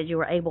fact that you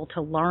were able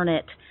to learn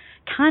it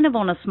kind of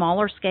on a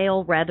smaller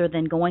scale rather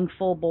than going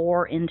full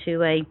bore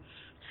into a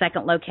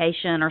second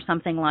location or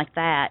something like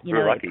that.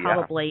 Lucky, it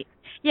probably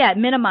it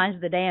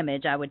minimized the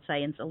damage, I would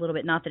say, and a little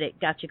bit. Not that it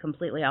got you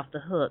completely off the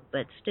hook,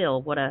 but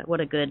still, what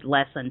a good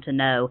lesson to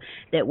know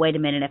that. Wait a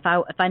minute,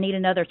 if I need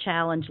another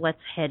challenge, let's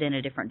head in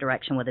a different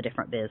direction with a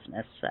different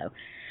business. So,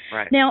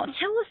 right. Now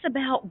tell us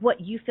about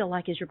what you feel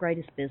like is your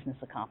greatest business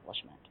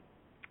accomplishment.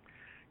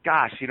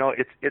 Gosh,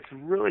 it's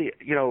really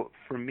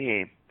for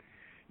me,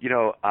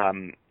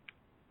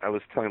 I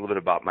was telling a little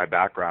bit about my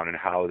background and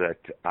how that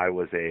I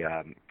was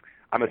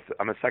I'm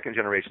a second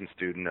generation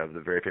student of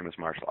the very famous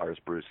martial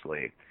artist Bruce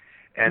Lee.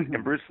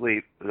 And Bruce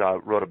Lee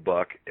wrote a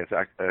book. It's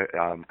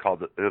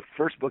called the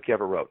first book he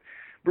ever wrote.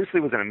 Bruce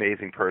Lee was an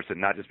amazing person,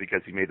 not just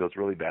because he made those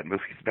really bad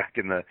movies back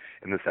in the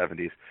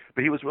 70s,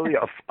 but he was really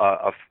a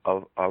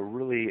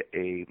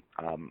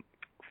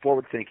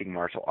forward-thinking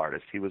martial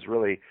artist. He was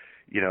really,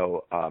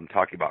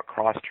 talking about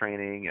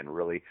cross-training and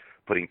really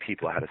putting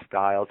people ahead of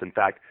styles. In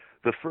fact,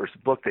 the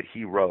first book that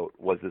he wrote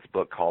was this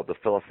book called The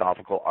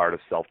Philosophical Art of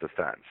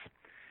Self-Defense.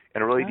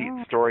 And a really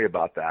neat story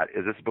about that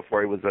is this is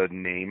before he was a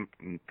name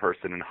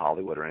person in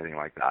Hollywood or anything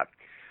like that.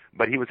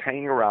 But he was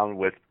hanging around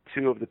with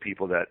two of the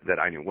people that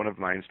I knew, one of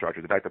my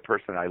instructors, in fact, the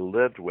person I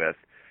lived with,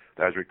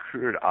 that I was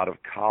recruited out of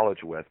college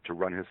with to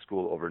run his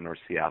school over in North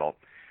Seattle.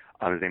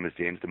 His name is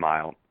James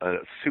DeMille, a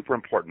super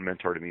important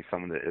mentor to me,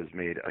 someone that has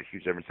made a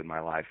huge difference in my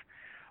life.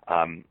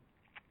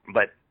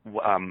 But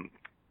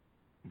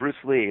Bruce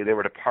Lee, they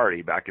were at a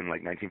party back in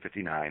like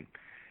 1959,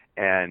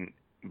 and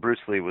Bruce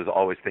Lee was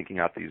always thinking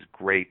out these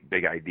great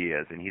big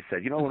ideas. And he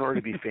said, in order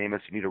to be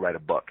famous, you need to write a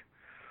book.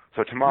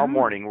 So tomorrow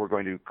morning, we're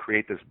going to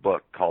create this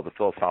book called The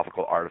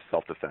Philosophical Art of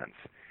Self-Defense.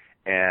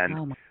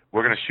 And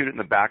we're going to shoot it in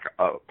the back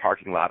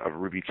parking lot of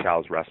Ruby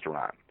Chow's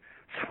restaurant.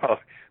 So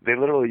they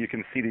literally, you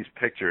can see these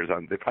pictures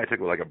on. They probably took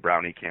it with like a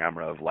Brownie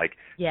camera of like.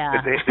 Yeah.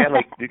 They had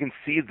like, you can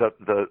see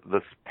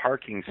the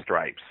parking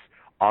stripes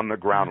on the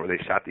ground where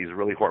they shot these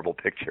really horrible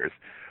pictures.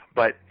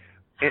 But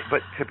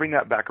to bring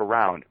that back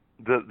around,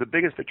 the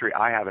biggest victory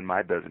I have in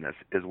my business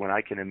is when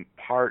I can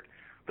impart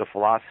the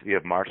philosophy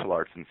of martial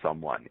arts in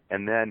someone,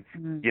 and then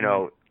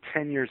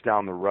 10 years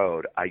down the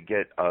road, I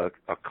get a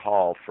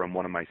call from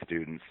one of my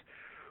students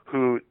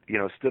who,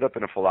 stood up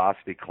in a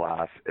philosophy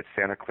class at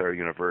Santa Clara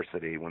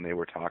University when they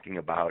were talking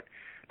about,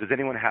 does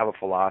anyone have a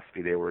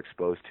philosophy they were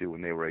exposed to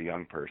when they were a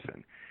young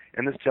person?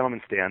 And this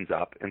gentleman stands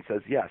up and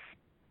says, yes,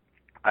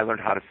 I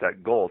learned how to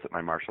set goals at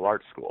my martial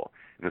arts school,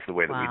 and this is the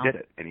way that we did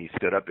it. And he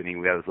stood up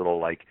and we had this little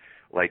like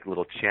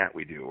little chant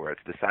we do where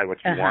it's decide what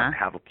you want,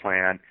 have a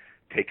plan,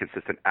 take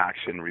consistent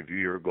action, review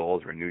your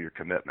goals, renew your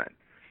commitment.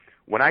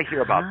 When I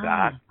hear about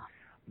that,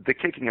 the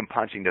kicking and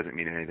punching doesn't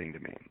mean anything to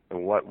me.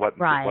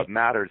 What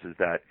matters is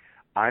that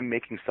I'm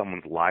making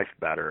someone's life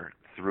better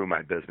through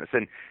my business.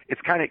 And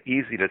it's kind of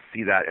easy to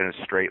see that in a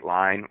straight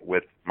line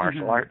with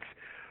martial arts,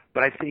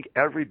 but I think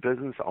every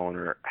business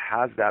owner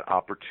has that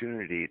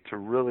opportunity to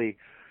really,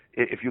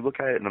 if you look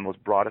at it in the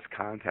most broadest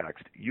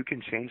context, you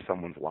can change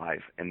someone's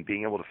life, and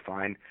being able to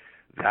find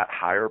that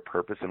higher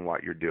purpose in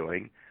what you're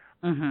doing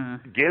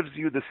gives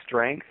you the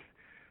strength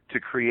to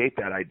create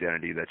that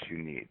identity that you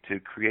need, to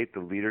create the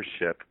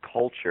leadership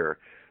culture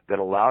that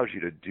allows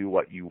you to do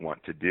what you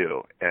want to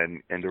do,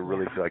 and to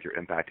really feel like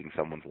you're impacting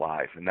someone's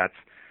life. And that's,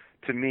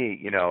 to me,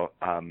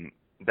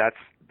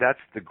 that's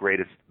the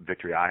greatest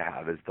victory I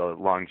have, is the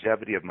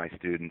longevity of my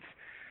students,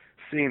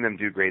 seeing them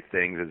do great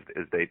things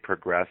as they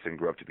progress and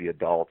grow up to be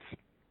adults.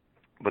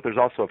 But there's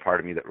also a part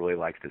of me that really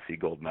likes to see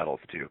gold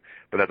medals too.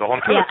 But that's a whole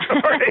other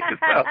story.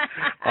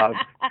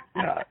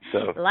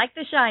 So like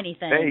the shiny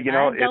thing. Hey,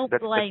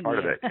 that's blame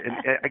part you. of it. And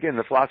again,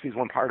 the philosophy is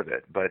one part of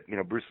it. But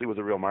Bruce Lee was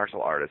a real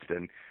martial artist,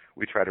 and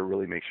we try to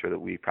really make sure that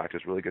we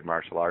practice really good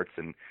martial arts.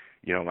 And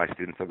my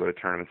students will go to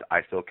tournaments.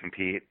 I still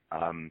compete.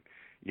 So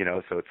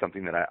it's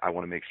something that I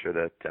want to make sure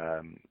that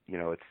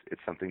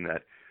it's something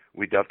that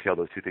we dovetail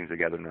those two things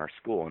together in our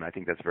school. And I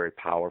think that's very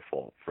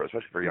powerful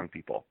especially for young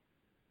people.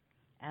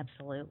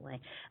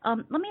 Absolutely.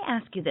 Let me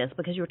ask you this,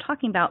 because you were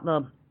talking about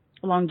the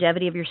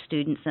longevity of your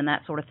students and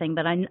that sort of thing,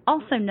 but I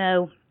also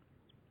know,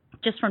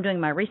 just from doing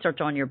my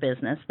research on your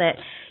business, that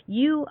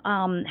you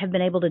have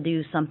been able to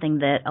do something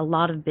that a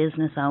lot of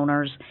business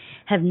owners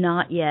have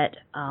not yet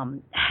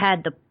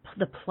had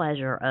the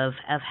pleasure of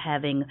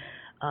having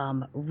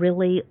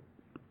really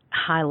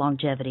high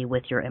longevity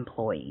with your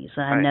employees.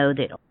 I know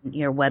that on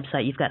your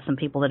website you've got some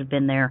people that have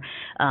been there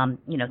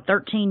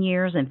 13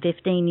 years and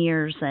 15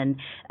 years and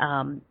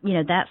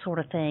that sort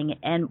of thing.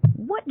 And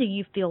what do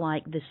you feel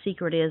like the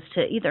secret is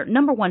to either,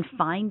 number one,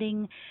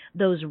 finding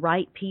those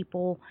right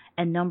people,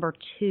 and number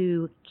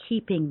two,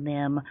 keeping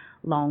them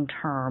long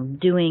term,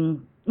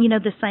 doing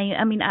the same?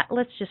 I mean,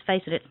 let's just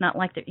face it. It's not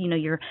like that.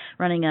 You're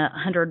running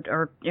 100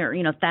 or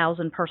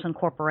 1,000 person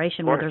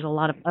corporation where there's a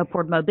lot of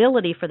upward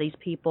mobility for these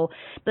people.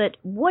 But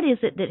what is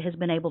it that has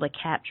been able to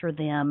capture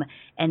them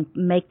and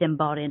make them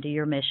bought into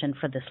your mission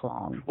for this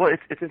long? Well,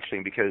 it's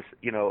interesting because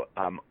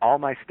all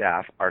my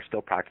staff are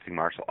still practicing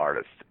martial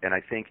artists, and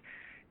I think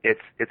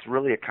it's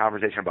really a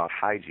conversation about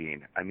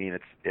hygiene. I mean,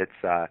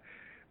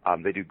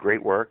 they do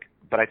great work,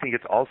 but I think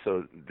it's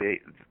also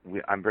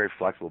I'm very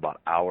flexible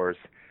about hours.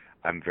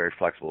 I'm very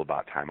flexible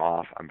about time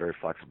off. I'm very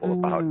flexible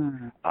about,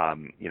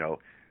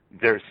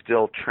 they're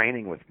still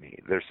training with me.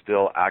 They're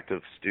still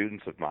active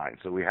students of mine.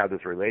 So we have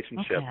this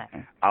relationship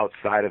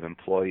outside of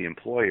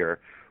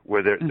employee-employer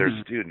where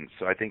they're students.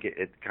 So I think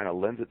it kind of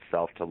lends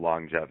itself to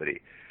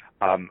longevity.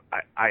 I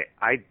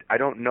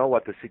don't know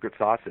what the secret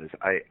sauce is.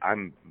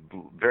 I'm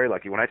very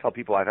lucky. When I tell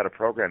people I've had a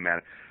program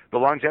manager, the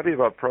longevity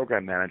of a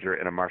program manager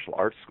in a martial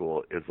arts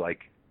school is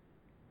like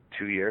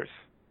 2 years.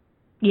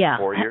 Yeah.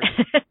 4 years.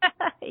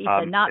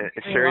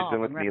 Sherry's been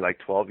with me like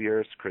 12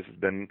 years. Chris,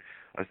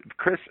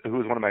 who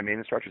was one of my main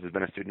instructors, has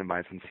been a student of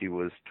mine since he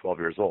was 12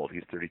 years old.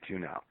 He's 32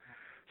 now.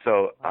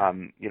 So,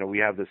 we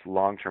have this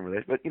long-term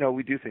relationship, but,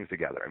 we do things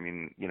together. I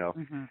mean,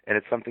 and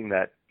it's something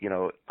that,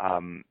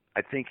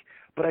 I think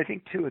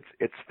too,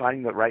 it's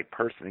finding the right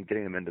person and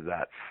getting them into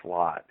that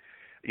slot.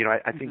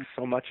 I think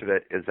so much of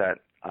it is that,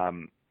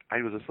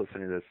 I was just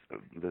listening to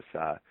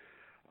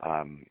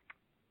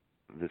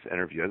this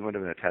interview. I went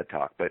to a TED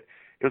Talk, but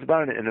it was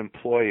about an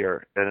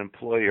employer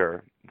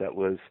that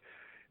was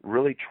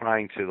really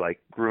trying to like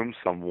groom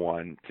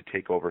someone to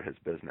take over his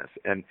business.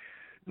 And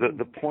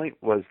the point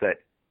was that,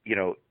 you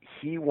know,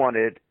 he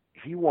wanted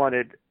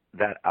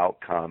that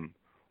outcome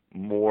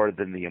more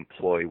than the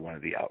employee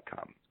wanted the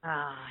outcome.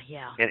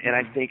 Yeah. And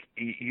I think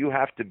you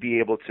have to be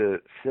able to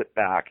sit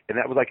back, and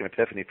that was like an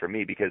epiphany for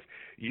me, because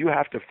you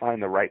have to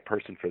find the right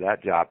person for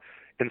that job.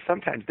 And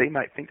sometimes they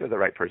might think they're the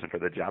right person for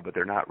the job, but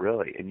they're not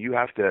really. And you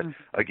have to,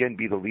 again,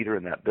 be the leader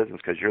in that business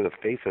because you're the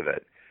face of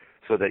it,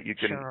 so that you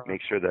can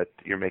make sure that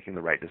you're making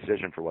the right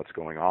decision for what's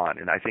going on.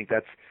 And I think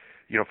that's,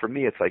 you know, for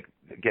me, it's like,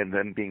 again,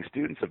 them being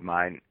students of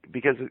mine,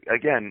 because,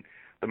 again,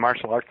 the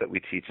martial arts that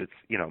we teach, it's,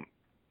 you know,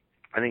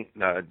 I think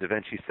Da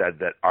Vinci said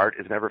that art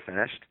is never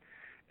finished.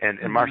 And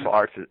in martial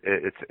arts,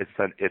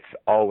 it's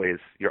always,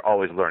 you're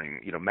always learning.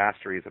 You know,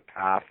 mastery is a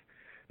path,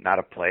 not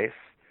a place.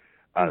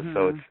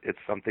 So it's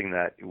something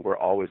that we're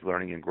always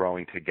learning and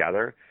growing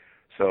together.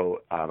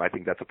 So I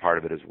think that's a part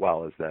of it as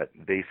well, is that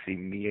they see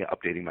me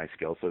updating my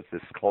skills. So it's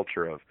this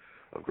culture of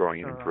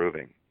growing and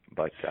improving.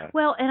 But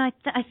well, and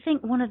I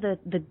think one of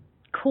the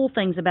cool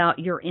things about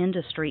your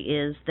industry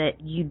is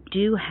that you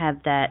do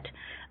have that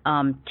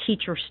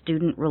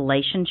teacher-student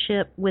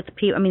relationship with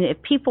people. I mean,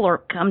 if people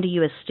come to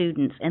you as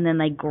students and then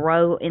they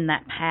grow in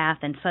that path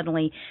and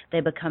suddenly they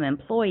become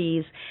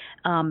employees,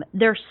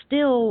 they're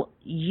still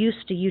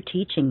used to you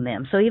teaching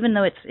them. So even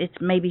though it's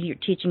maybe you're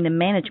teaching them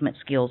management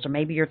skills or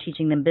maybe you're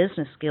teaching them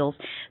business skills,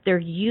 they're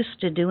used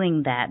to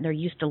doing that. They're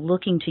used to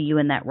looking to you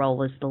in that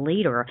role as the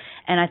leader.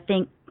 And I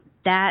think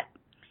that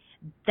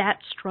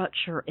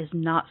structure is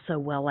not so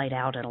well laid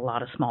out in a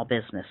lot of small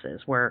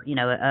businesses, where, you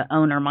know, an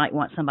owner might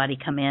want somebody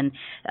to come in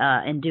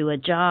and do a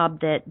job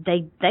that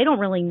they don't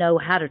really know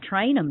how to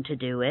train them to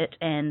do it,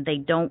 and they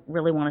don't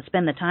really want to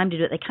spend the time to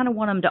do it. They kind of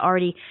want them to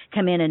already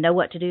come in and know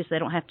what to do, so they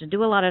don't have to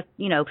do a lot of,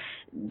 you know,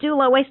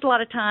 waste a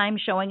lot of time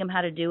showing them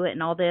how to do it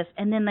and all this,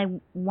 and then they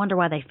wonder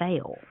why they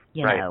fail,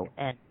 you know,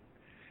 and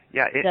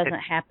it doesn't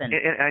happen.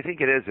 And I think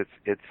it is.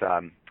 It's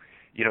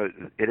you know,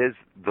 it is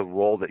the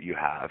role that you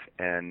have.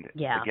 And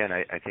again,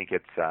 I think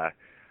it's,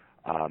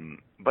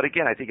 but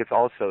again, I think it's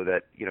also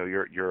that, you know,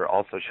 you're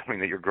also showing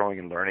that you're growing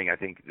and learning. I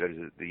think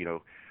there's, you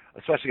know,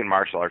 especially in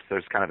martial arts,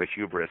 there's kind of a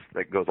hubris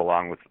that goes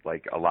along with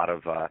like a lot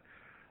of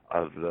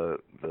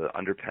the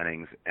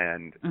underpinnings.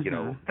 And, you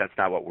know, that's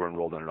not what we're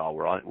enrolled in at all.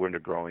 We're into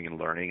growing and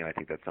learning. And I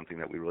think that's something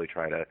that we really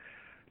try to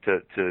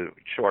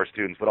show our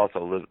students, but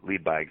also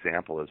lead by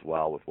example as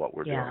well with what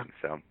we're doing.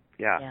 So.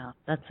 Yeah,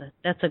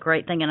 that's a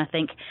great thing, and I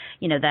think,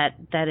 you know,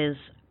 that is,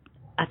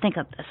 I think,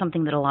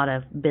 something that a lot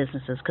of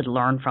businesses could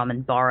learn from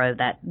and borrow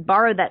that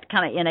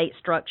kind of innate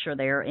structure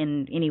there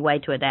in any way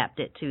to adapt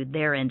it to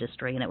their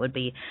industry, and it would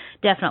be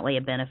definitely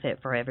a benefit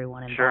for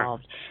everyone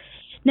involved.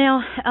 Sure.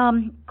 Now,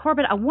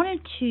 Corbett, I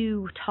wanted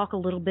to talk a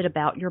little bit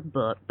about your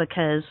book,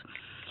 because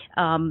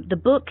the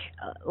book,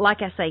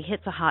 like I say,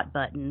 hits a hot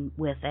button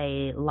with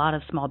a lot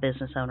of small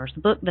business owners.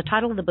 The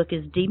title of the book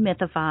is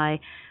Demythify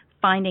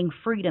Finding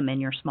Freedom in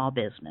Your Small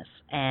Business.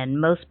 And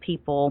most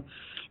people,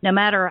 no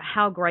matter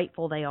how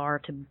grateful they are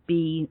to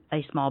be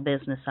a small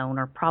business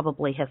owner,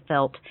 probably have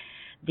felt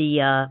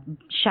the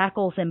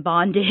shackles and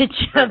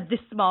bondage of the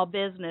small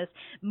business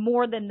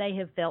more than they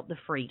have felt the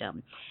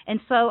freedom.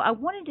 And so I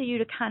wanted you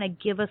to kind of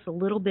give us a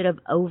little bit of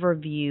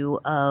overview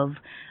of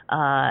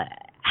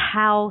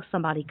how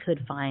somebody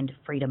could find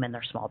freedom in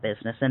their small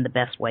business and the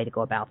best way to go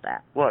about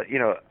that. Well, you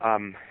know, I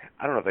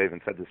don't know if I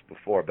even said this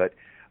before, but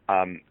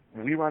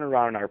we run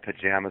around in our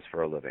pajamas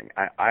for a living.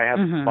 I have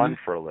fun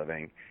for a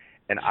living,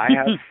 and I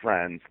have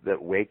friends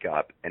that wake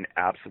up and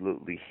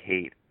absolutely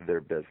hate their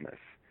business.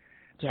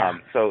 Yeah.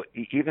 So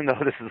even though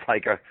this is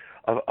like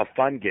a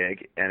fun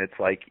gig, and it's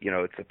like, you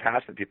know, it's a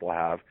passion that people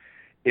have,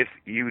 if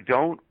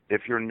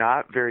you're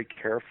not very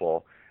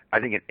careful, I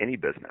think in any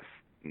business,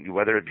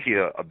 whether it be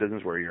a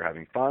business where you're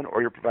having fun or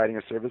you're providing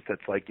a service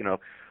that's like, you know,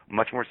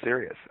 much more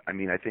serious. I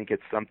mean, I think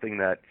it's something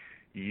that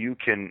it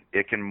can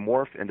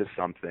morph into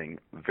something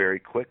very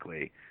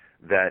quickly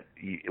that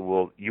you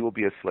will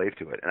be a slave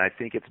to it. And I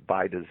think it's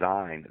by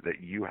design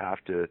that you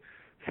have to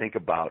think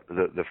about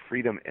the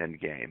freedom end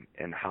game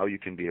and how you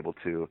can be able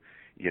to,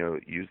 you know,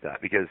 use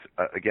that. Because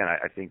again,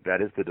 I think that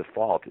is the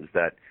default, is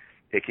that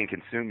it can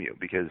consume you,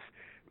 because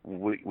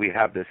we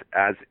have this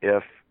as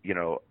if, you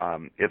know,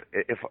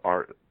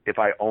 if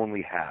I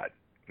only had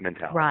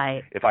mentality.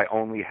 Right. If I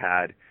only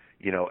had,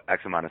 you know,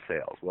 X amount of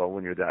sales. Well,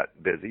 when you're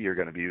that busy, you're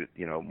going to be,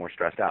 you know, more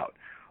stressed out.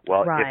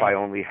 Well, if I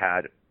only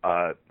had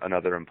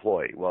another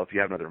employee. Well, if you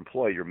have another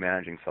employee, you're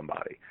managing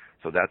somebody.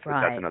 So that's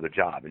another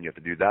job, and you have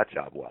to do that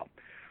job well.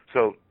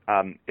 So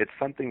it's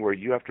something where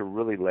you have to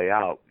really lay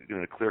out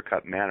in a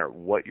clear-cut manner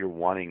what you're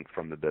wanting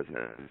from the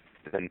business.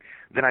 And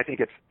then I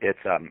think it's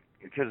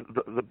because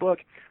the book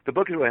is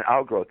really an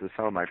outgrowth of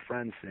some of my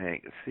friends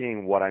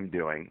seeing what I'm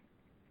doing,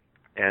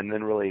 and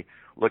then really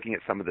looking at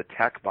some of the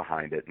tech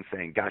behind it and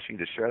saying, gosh, you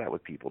need to share that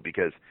with people,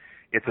 because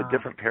it's a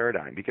different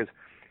paradigm. Because,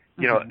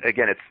 you know,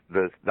 again, it's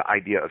the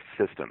idea of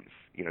systems.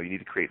 You know, you need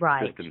to create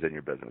systems in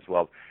your business.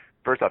 Well,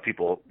 first off,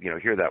 people,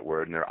 hear that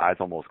word and their eyes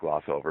almost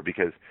gloss over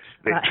because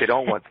they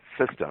don't want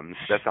systems.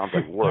 That sounds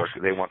like work.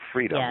 They want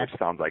freedom, which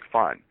sounds like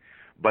fun.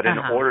 But in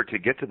order to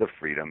get to the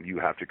freedom, you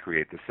have to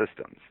create the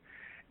systems,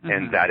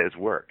 and that is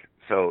work.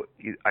 So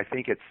I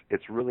think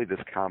it's really this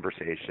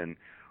conversation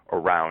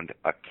around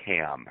a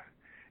cam,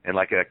 and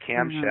like a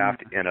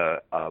camshaft in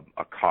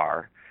a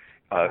car.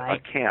 A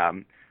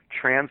cam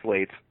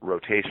translates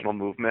rotational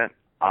movement,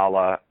 a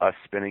la us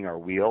spinning our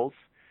wheels,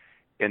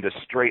 into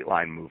straight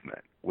line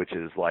movement, which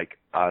is like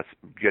us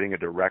getting a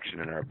direction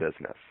in our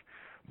business.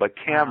 But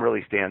CAM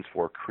really stands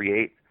for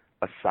create,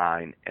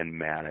 assign, and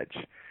manage.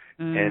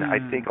 And I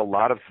think a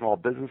lot of small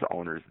business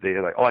owners,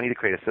 they're like, I need to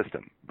create a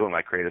system. Boom,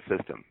 I create a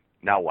system.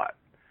 Now what?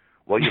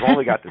 Well, you've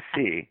only got the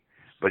C,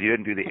 but you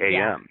didn't do the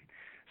AM.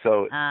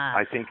 So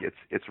I think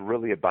it's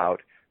really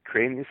about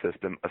creating a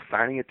system,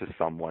 assigning it to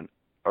someone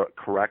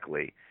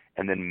correctly,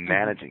 and then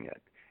managing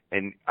it.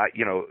 And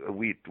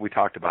we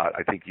talked about.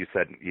 I think you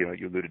said you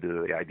alluded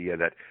to the idea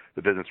that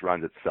the business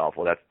runs itself.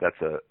 Well,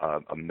 that's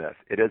a myth.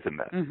 It is a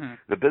myth.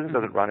 The business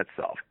doesn't run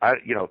itself.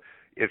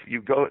 If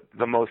you go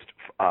the most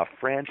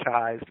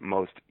franchised,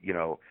 most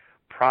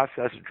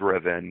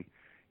process-driven,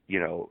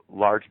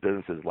 large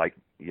businesses like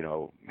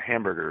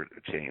hamburger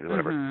chains or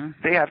whatever,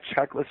 they have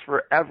checklists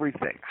for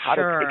everything. How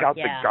to take out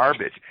the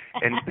garbage,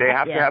 and they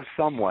have to have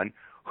someone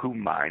who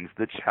minds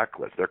the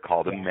checklist. They're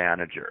called a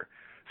manager.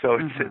 So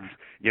it's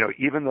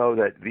even though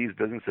that these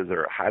businesses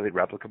are highly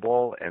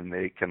replicable and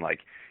they can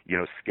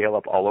scale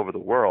up all over the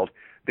world,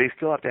 they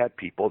still have to have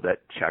people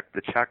that check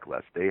the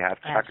checklist. They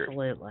have checkers.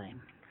 Absolutely.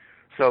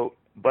 So,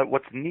 but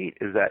what's neat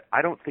is that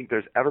I don't think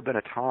there's ever been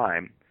a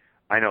time,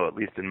 I know at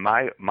least in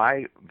my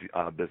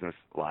business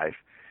life,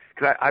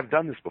 because I've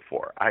done this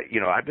before.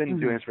 I've been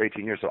doing this for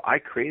 18 years, so I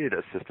created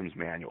a systems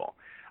manual.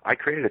 I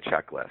created a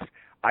checklist.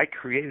 I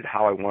created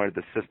how I wanted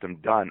the system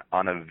done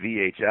on a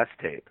VHS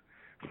tape.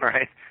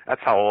 Right?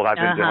 That's how old I've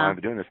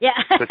been doing this. Yeah.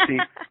 But see,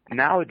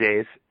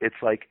 nowadays, it's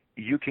like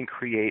you can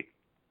create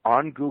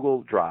on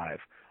Google Drive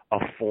a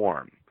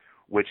form,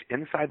 which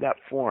inside that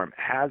form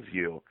has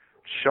you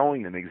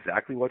showing them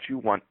exactly what you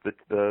want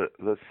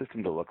the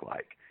system to look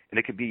like. And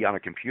it could be on a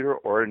computer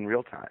or in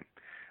real time.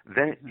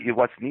 Then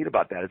what's neat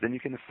about that is then you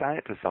can assign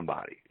it to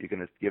somebody. You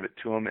can give it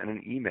to them in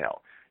an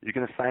email. You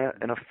can assign it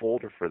in a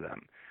folder for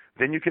them.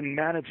 Then you can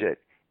manage it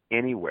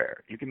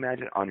anywhere. You can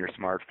manage it on your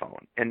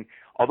smartphone. And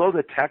although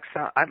the tech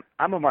sound,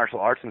 I'm a martial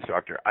arts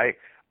instructor. I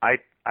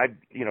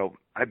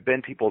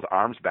bend people's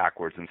arms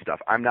backwards and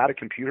stuff. I'm not a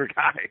computer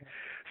guy.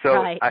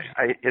 So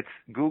it's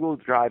Google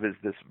Drive is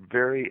this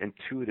very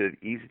intuitive,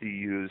 easy to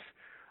use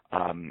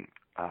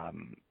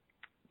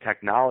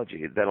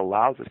technology that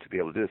allows us to be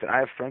able to do this. And I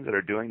have friends that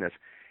are doing this,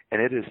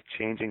 and it is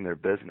changing their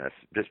business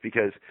just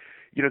because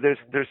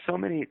there's so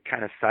many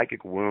kind of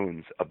psychic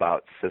wounds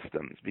about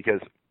systems, because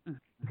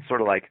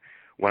sort of like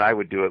when I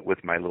would do it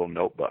with my little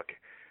notebook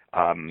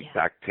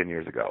back 10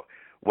 years ago.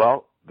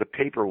 Well, the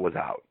paper was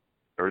out,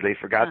 or they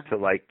forgot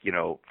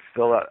to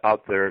fill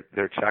out their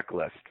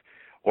checklist,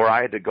 or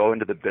I had to go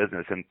into the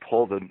business and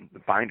pull the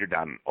binder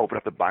down, open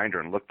up the binder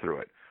and look through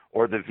it,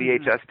 or the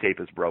VHS tape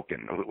is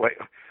broken.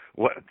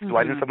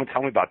 Why didn't someone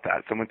tell me about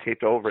that? Someone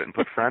taped over it and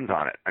put Friends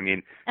on it. I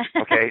mean,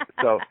 okay,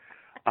 so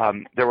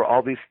there were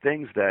all these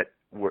things that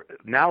were.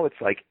 Now it's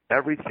like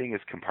everything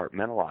is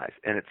compartmentalized,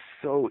 and it's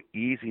so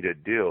easy to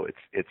do.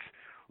 It's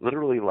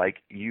literally like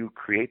you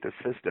create the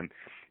system.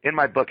 In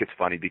my book, it's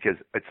funny because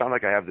it sounds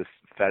like I have this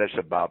fetish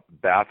about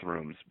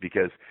bathrooms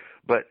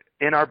but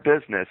in our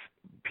business,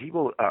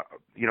 people,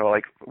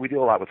 we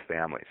deal a lot with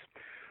families.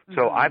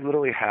 So I've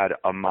literally had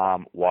a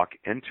mom walk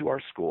into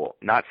our school,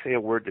 not say a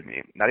word to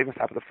me, not even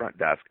stop at the front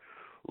desk,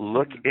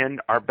 look in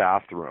our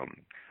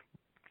bathroom,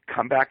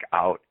 come back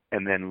out,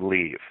 and then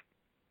leave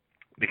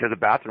because the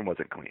bathroom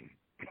wasn't clean.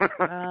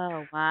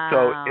 Oh, wow.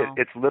 So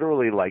it's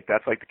literally like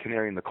that's like the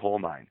canary in the coal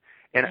mine.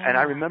 And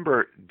I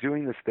remember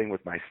doing this thing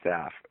with my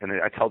staff, and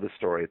I tell this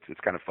story.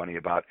 It's kind of funny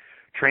about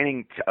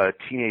training a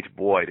teenage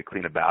boy to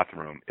clean a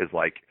bathroom is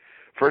like,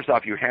 first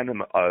off, you hand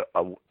them a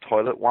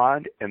toilet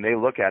wand, and they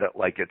look at it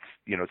like it's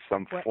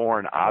some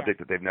foreign object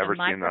that they've never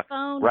seen.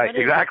 Right,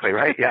 exactly,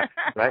 right, yeah,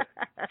 right.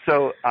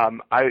 So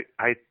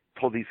I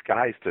told these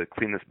guys to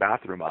clean this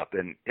bathroom up,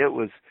 and it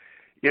was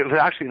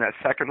actually in that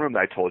second room that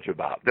I told you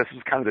about. This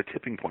was kind of the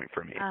tipping point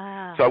for me.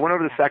 So I went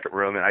over to the second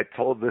room, and I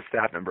told the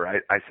staff member,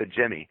 I said,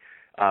 Jimmy,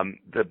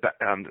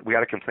 we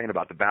got a complaint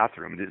about the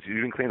bathroom. You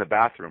didn't clean the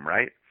bathroom,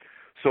 right?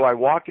 So I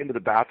walk into the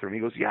bathroom. He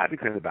goes, yeah, I've been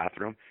cleaning the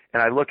bathroom.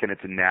 And I look, and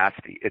it's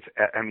nasty. It's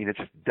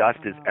just dust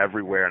is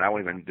everywhere, and I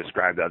won't even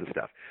describe the other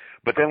stuff.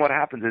 But then what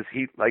happens is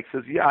he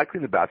says, yeah, I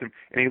cleaned the bathroom.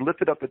 And he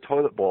lifted up the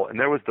toilet bowl, and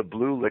there was the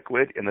blue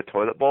liquid in the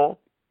toilet bowl.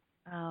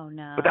 Oh,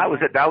 no. But that was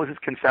it. That was his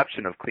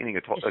conception of cleaning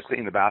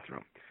cleaning the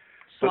bathroom.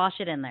 Slosh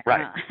it in there.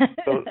 Right.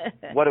 So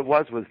what it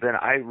was then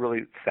I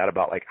really sat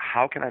about,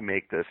 how can I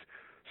make this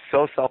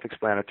so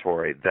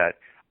self-explanatory that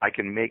I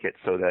can make it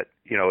so that,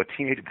 you know, a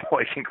teenage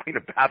boy can clean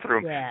a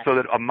bathroom so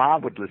that a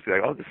mom would just be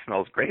like, oh, this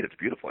smells great. It's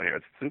beautiful in here.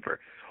 It's super.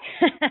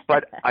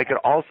 But I could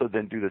also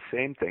then do the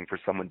same thing for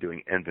someone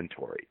doing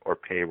inventory or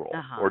payroll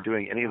or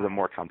doing any of the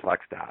more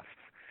complex tasks.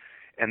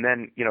 And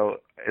then, you know,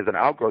 as an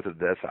outgrowth of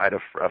this, I had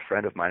a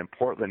friend of mine in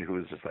Portland who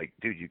was just like,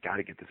 dude, you got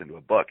to get this into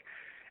a book.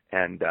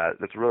 And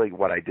that's really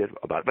what I did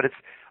about it. But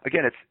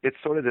it's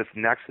sort of this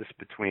nexus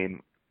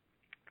between,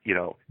 you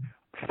know,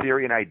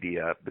 theory and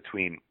idea,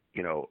 between,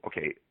 you know,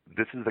 okay,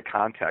 this is the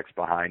context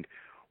behind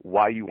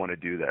why you want to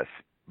do this.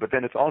 But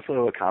then it's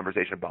also a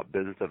conversation about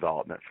business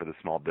development for the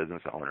small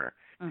business owner.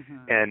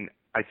 And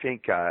I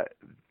think,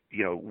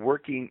 you know,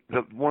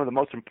 one of the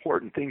most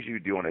important things you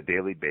do on a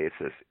daily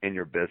basis in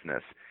your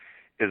business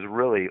is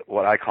really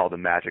what I call the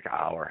magic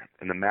hour.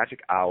 And the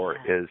magic hour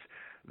is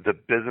the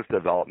business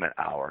development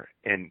hour.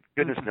 And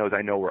goodness knows,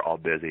 I know we're all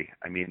busy.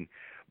 I mean,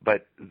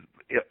 but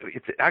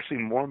it's actually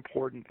more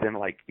important than,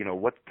 like, you know,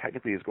 what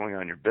technically is going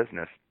on in your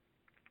business,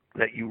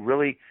 that you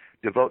really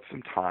devote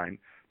some time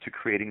to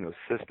creating those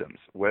systems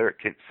where it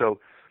can. So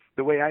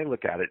the way I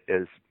look at it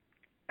is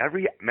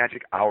every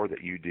magic hour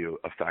that you do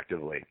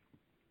effectively,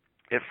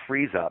 it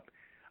frees up,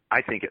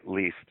 I think, at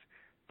least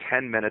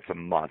 10 minutes a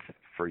month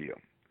for you.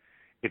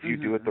 If you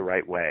do it the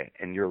right way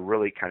and you're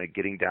really kind of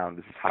getting down,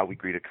 this is how we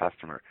greet a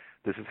customer.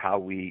 This is how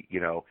we, you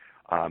know,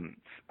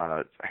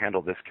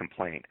 handle this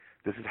complaint.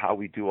 This is how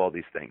we do all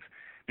these things.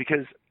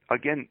 Because,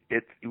 again,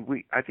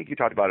 I think you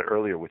talked about it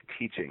earlier with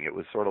teaching. It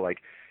was sort of like,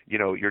 you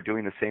know, you're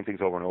doing the same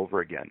things over and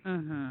over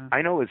again.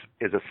 I know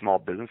as a small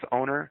business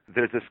owner,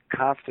 there's this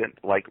constant,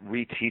 like,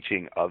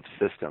 reteaching of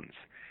systems.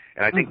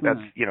 And I think that's,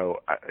 you know,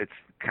 it's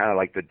kind of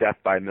like the death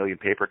by a million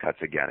paper cuts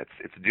again.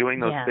 It's doing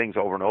those things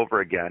over and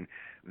over again,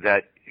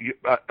 that you,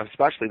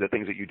 especially the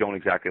things that you don't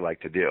exactly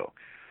like to do.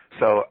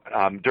 So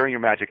during your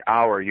magic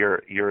hour,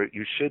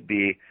 you should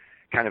be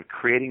kind of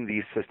creating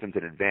these systems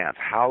in advance,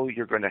 how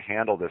you're going to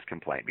handle this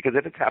complaint. Because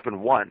if it's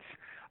happened once,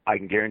 I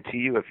can guarantee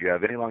you, if you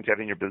have any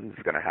longevity in your business,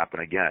 it's going to happen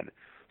again.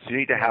 So you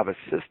need to have a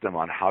system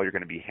on how you're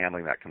going to be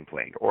handling that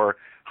complaint, or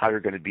how you're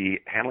going to be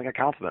handling a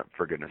compliment,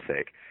 for goodness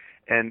sake.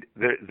 And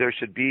there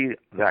should be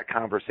that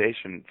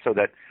conversation, so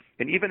that,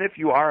 and even if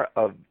you are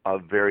a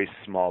very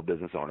small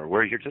business owner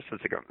where you're just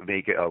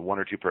make a one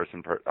or two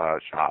person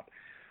shop,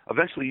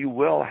 eventually you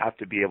will have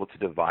to be able to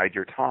divide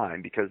your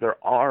time, because there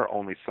are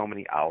only so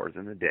many hours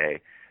in the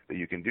day that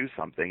you can do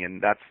something,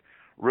 and that's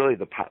really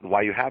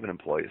why you have an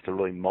employee, is to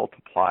really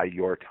multiply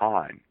your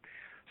time.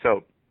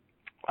 So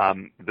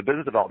the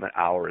business development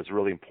hour is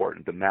really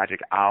important, the magic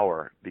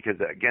hour, because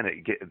again,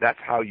 that's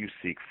how you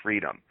seek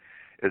freedom,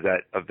 is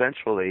that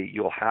eventually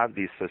you'll have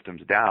these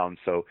systems down,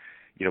 so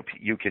you know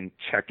you can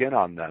check in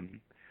on them,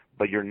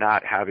 but you're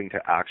not having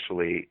to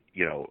actually,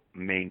 you know,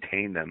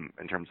 maintain them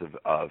in terms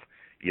of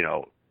you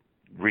know,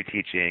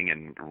 reteaching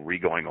and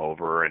re-going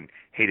over and,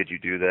 hey, did you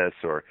do this?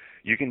 Or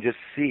you can just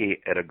see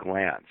at a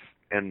glance.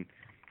 And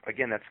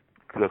again, that's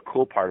the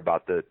cool part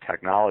about the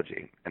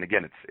technology. And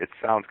again, it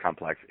sounds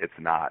complex. It's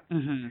not.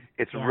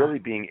 It's really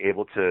being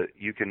able to, if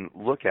you can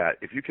look at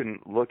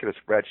a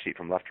spreadsheet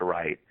from left to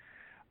right,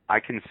 I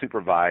can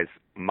supervise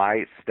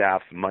my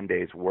staff's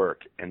Monday's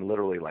work in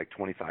literally like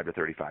 25 to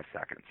 35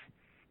 seconds.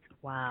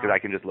 Wow. Because I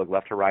can just look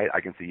left to right.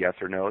 I can see yes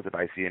or no's. If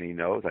I see any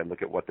no's, I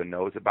look at what the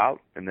no's about,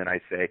 and then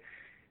I say,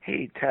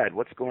 hey, Ted,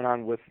 what's going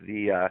on with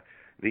the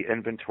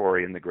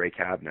inventory in the gray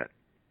cabinet?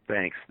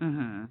 Thanks.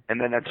 And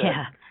then that's it.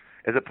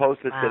 As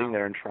opposed to sitting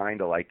there and trying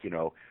to, like, you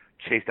know,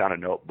 chase down a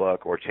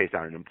notebook or chase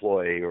down an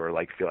employee, or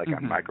like feel like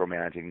I'm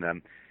micromanaging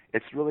them.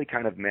 It's really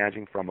kind of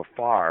managing from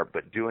afar,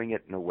 but doing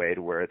it in a way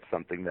to where it's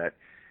something that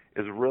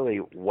is really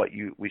what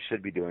we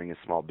should be doing as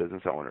small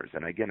business owners.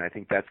 And again, I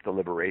think that's the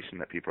liberation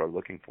that people are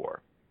looking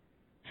for.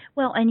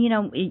 Well, and you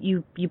know,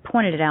 you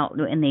pointed it out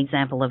in the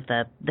example of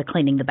the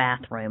cleaning the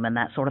bathroom and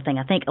that sort of thing.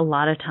 I think a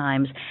lot of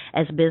times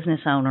as business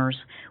owners,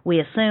 we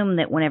assume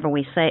that whenever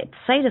we say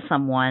to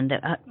someone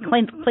that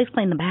please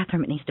clean the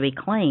bathroom, it needs to be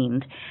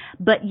cleaned,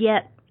 but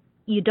yet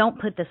you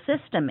don't put the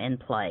system in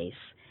place.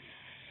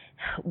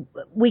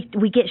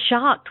 We get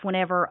shocked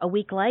whenever a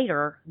week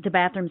later the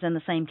bathroom's in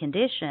the same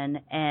condition,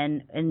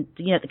 and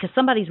you know, because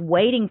somebody's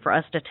waiting for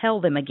us to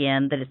tell them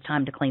again that it's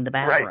time to clean the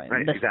bathroom.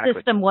 Right, the exactly.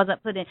 system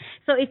wasn't put in.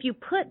 So if you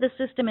put the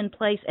system in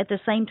place at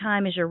the same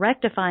time as you're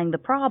rectifying the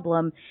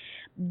problem,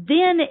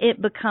 then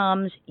it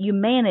becomes you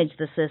manage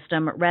the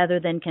system rather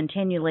than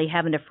continually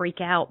having to freak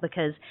out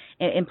because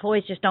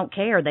employees just don't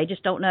care. They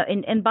just don't know.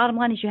 And bottom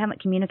line is you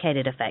haven't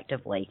communicated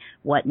effectively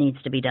what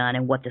needs to be done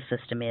and what the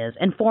system is,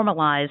 and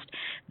formalized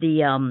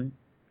the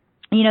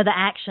you know, the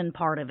action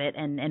part of it,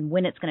 and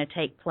when it's going to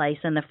take place,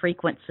 and the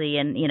frequency,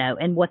 and you know,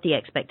 and what the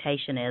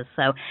expectation is.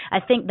 So I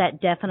think that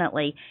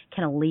definitely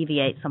can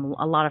alleviate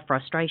a lot of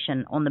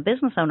frustration on the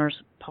business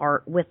owner's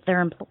part with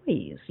their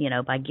employees, you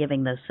know, by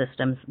giving those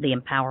systems the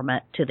empowerment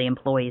to the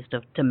employees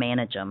to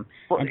manage them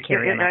and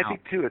carry them out. And I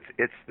think too,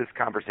 it's this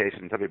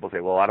conversation. Some people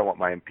say, well, I don't want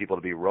my people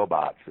to be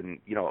robots, and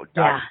you know,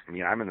 yeah. I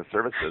mean, I'm in the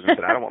service business,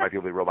 and I don't want my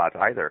people to be robots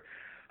either.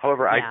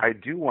 However, Yeah. I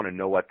do want to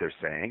know what they're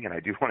saying, and I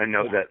do want to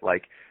know that,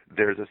 like,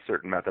 there's a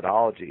certain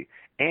methodology.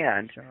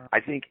 And I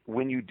think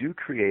when you do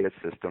create a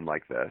system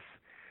like this,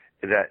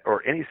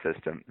 or any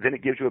system, then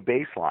it gives you a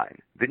baseline.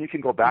 Then you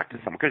can go back to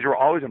someone, because you're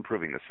always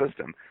improving the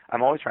system.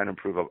 I'm always trying to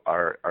improve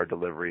our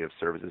delivery of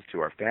services to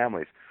our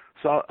families.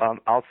 So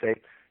I'll say,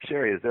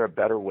 Sherry, is there a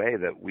better way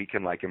that we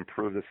can, like,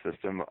 improve the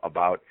system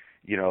about,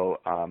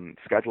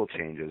 schedule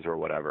changes or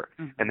whatever?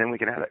 And then we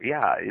can have it.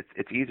 Yeah,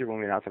 it's easier when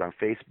we announce it on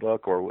Facebook,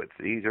 or it's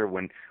easier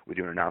when we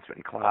do an announcement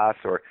in class,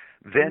 or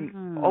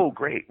then, oh,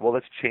 great, well,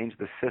 let's change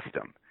the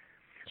system.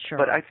 Sure.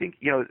 But I think,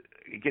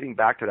 getting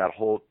back to that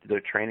the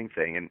training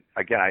thing, and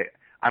again,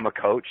 I'm a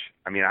coach.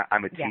 I mean,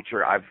 I'm a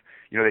teacher.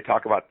 They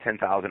talk about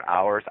 10,000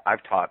 hours.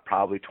 I've taught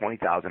probably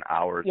 20,000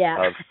 hours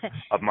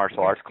of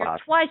martial arts class.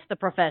 You're twice the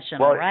professional,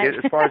 well, right?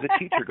 As far as a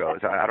teacher goes,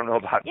 I don't know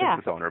about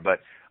business owner,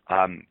 but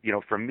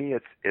for me,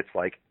 it's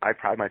like I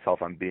pride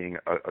myself on being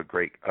a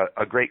great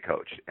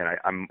coach, and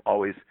I'm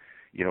always,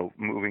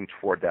 moving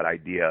toward that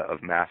idea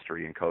of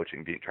mastery and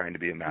coaching, trying to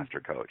be a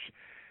master coach.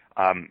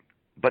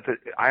 But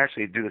I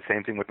actually do the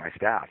same thing with my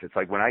staff. It's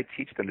like when I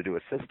teach them to do a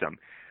system,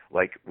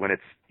 like when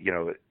it's,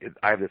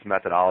 I have this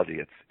methodology.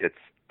 It's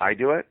I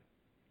do it,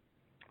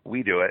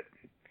 we do it,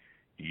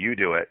 you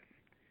do it,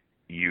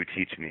 you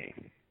teach me.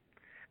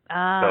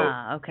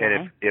 Okay.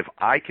 And if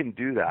I can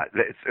do that,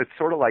 it's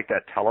sort of like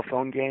that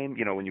telephone game,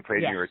 when you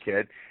played when you were a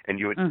kid, and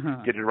you would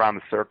get it around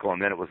the circle,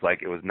 and then it was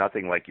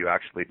nothing like you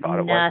actually thought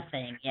it was.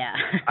 Nothing, yeah.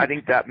 I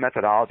think that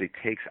methodology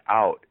takes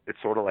out.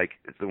 It's sort of like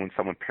when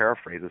someone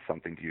paraphrases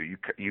something to you,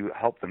 you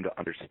help them to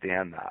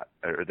understand that,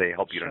 or they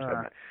help you to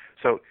understand that.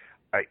 So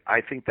I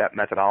think that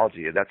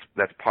methodology,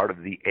 that's part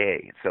of the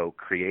A. So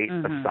create,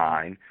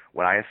 assign.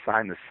 When I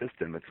assign the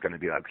system, it's going to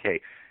be like, okay,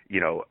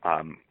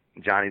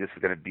 Johnny, this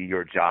is going to be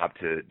your job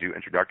to do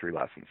introductory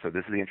lessons. So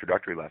this is the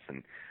introductory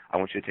lesson. I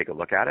want you to take a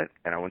look at it,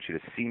 and I want you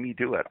to see me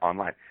do it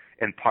online.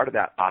 And part of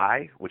that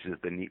I, which is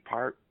the neat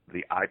part,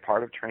 the I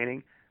part of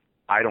training,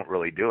 I don't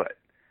really do it.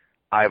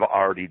 I've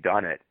already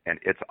done it, and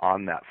it's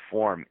on that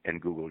form in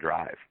Google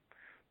Drive.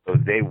 So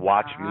they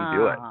watch me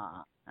do it.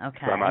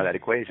 Okay. So I'm out of that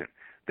equation.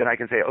 Then I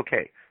can say,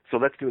 okay, so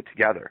let's do it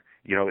together.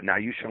 Now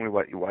you show me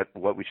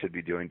what we should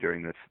be doing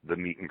during the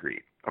meet and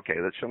greet.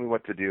 Okay, let's show me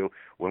what to do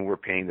when we're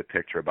painting the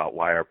picture about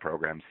why our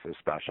program's so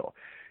special.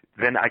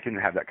 Then I can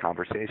have that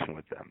conversation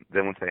with them.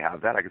 Then once they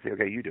have that, I can say,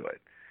 okay, you do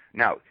it.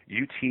 Now,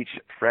 you teach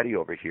Freddie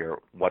over here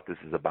what this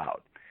is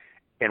about.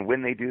 And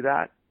when they do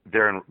that,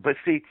 but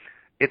see,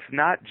 it's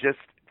not just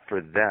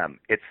for them.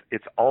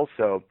 It's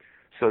also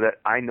so that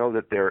I know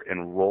that they're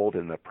enrolled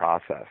in the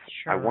process.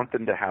 Sure. I want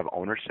them to have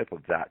ownership of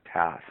that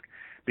task.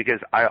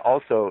 Because I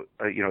also,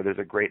 there's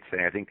a great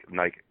saying, I think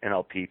like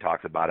NLP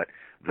talks about it,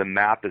 the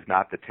map is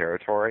not the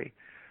territory.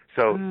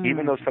 So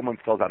even though someone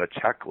fills out a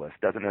checklist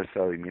doesn't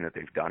necessarily mean that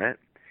they've done it.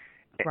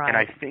 Right. And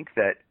I think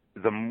that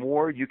the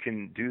more you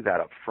can do that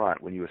up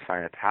front when you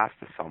assign a task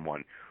to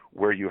someone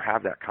where you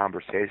have that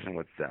conversation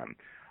with them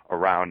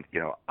around,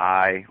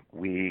 I,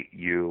 we,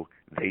 you,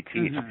 they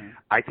teach,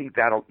 I think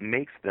that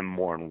makes them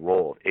more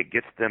enrolled. It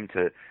gets them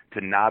to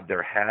nod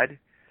their head,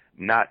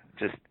 not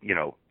just,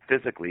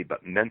 physically,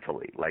 but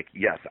mentally. Like,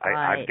 yes,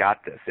 I've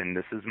got this, and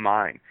this is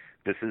mine.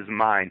 This is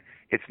mine.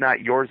 It's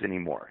not yours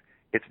anymore.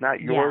 It's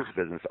not yours,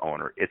 business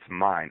owner. It's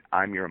mine.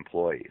 I'm your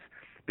employees.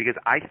 Because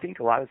I think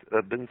a lot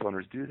of business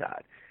owners do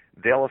that.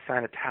 They'll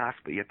assign a task,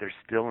 but yet they're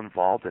still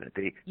involved in it.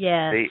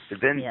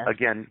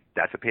 Again,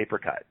 that's a paper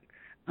cut.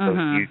 So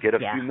you get a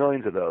few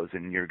millions of those,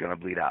 and you're going to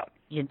bleed out.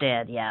 You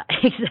did, yeah,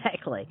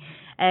 exactly.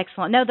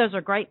 Excellent. No, those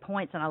are great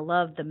points, and I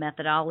love the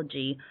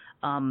methodology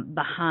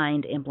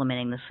behind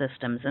implementing the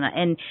systems.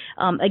 And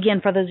again,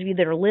 for those of you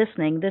that are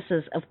listening, this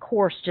is, of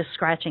course, just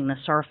scratching the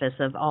surface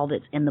of all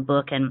that's in the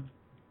book. And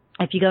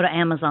if you go to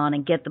Amazon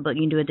and get the book,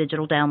 you can do a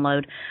digital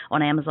download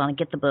on Amazon and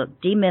get the book,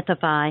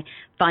 Demythify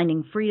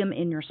Finding Freedom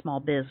in Your Small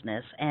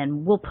Business.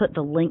 And we'll put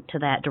the link to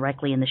that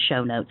directly in the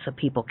show notes so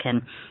people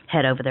can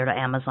head over there to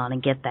Amazon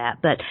and get that.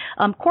 But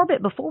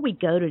Corbett, before we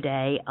go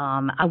today,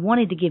 I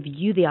wanted to give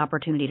you the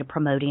opportunity to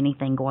promote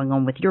anything going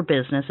on with your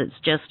business. It's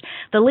just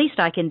the least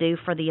I can do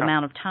for the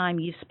amount of time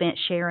you've spent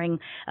sharing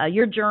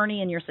your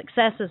journey and your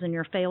successes and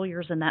your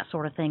failures and that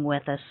sort of thing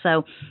with us.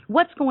 So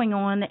what's going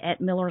on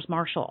at Miller's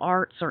Martial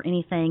Arts, or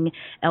anything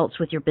else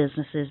with your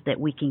businesses that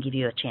we can give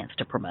you a chance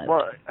to promote?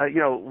 Well,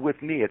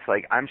 with me, it's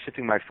like I'm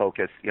shifting my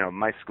focus.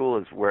 My school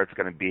is where it's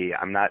going to be.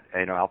 I'm not,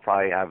 I'll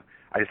probably I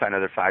just signed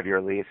another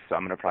 5-year lease, so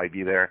I'm going to probably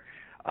be there.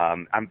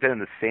 I've been in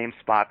the same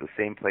spot, the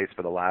same place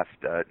for the last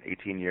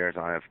 18 years.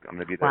 I'm going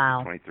to be there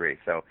for 23.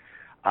 So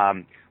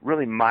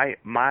really my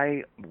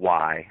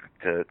why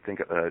to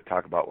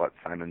talk about what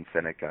Simon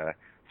Sinek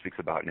speaks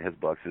about in his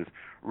books is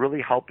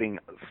really helping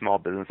small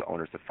business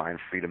owners to find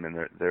freedom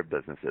in their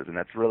businesses. And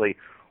that's really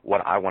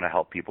what I want to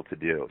help people to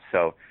do.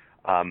 So,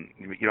 I'm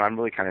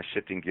really kind of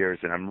shifting gears,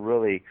 and I'm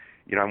really,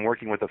 I'm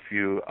working with a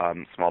few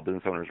small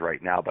business owners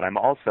right now, but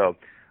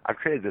I've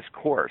created this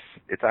course.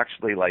 It's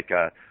actually like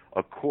a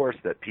course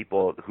that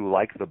people who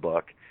like the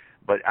book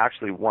but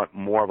actually want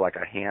more of like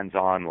a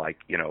hands-on,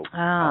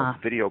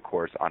 video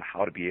course on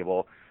how to be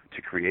able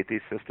to create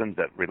these systems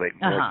that relate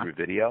more through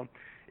video.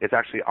 It's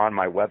actually on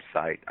my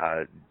website.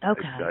 It's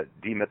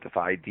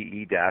demythify,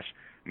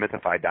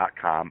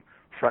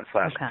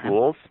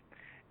 de-mythify.com/tools.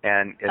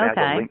 And it has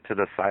a link to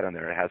the site on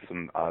there. It has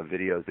some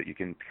videos that you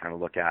can kind of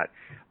look at.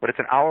 But it's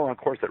an hour-long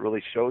course that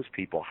really shows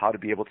people how to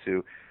be able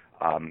to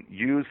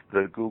use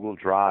the Google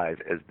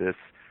Drive as this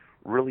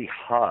really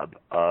hub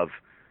of,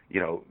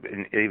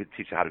 and it even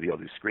teaches you how to be able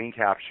to do screen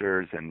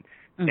captures, and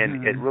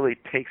it really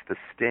takes the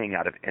sting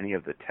out of any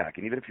of the tech.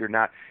 And even if you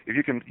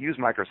can use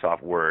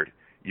Microsoft Word,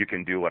 you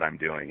can do what I'm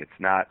doing. It's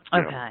not,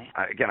 I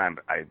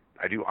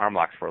do arm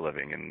locks for a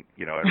living, and,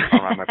 every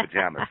time I'm in my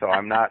pajamas. So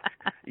I'm not,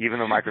 even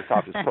though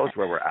Microsoft is close to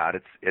where we're at,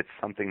 it's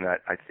something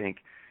that I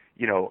think,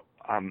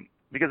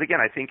 because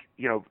again, I think,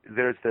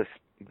 there's this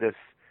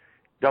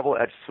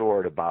double-edged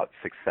sword about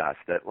success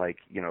that,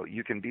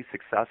 you can be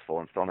successful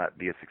and still not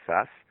be a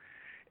success.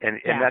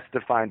 And that's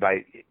defined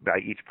by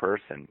each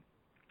person.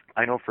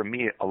 I know for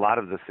me, a lot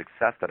of the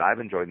success that I've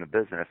enjoyed in the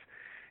business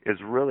is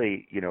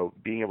really,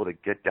 being able to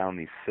get down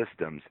these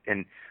systems,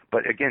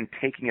 but again,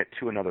 taking it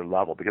to another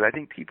level. Because I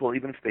think people,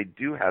 even if they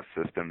do have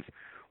systems,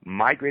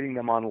 migrating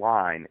them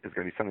online is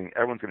going to be something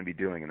everyone's going to be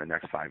doing in the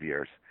next 5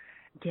 years.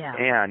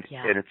 And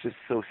it's just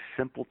so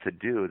simple to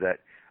do that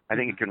I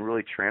think it can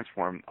really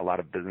transform a lot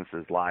of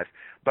businesses' lives.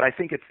 But I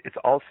think it's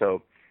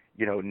also,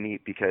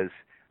 neat because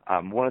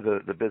one of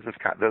the business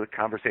the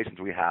conversations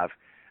we have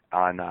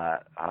on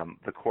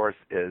the course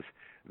is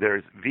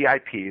there's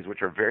VIPs,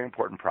 which are very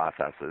important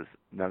processes.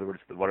 In other words,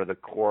 what are the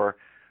core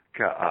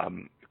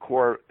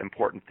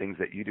important things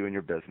that you do in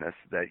your business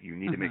that you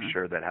need to make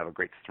sure that have a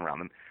great system around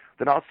them.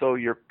 Then also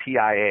your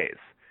PIAs.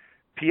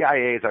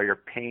 PIAs are your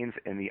pains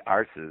in the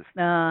arses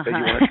that you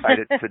want to try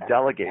to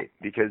delegate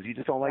because you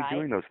just don't like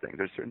doing those things.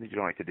 There's certain things you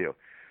don't like to do.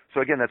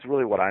 So again, that's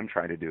really what I'm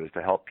trying to do, is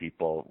to help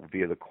people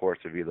via the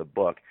course or via the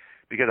book,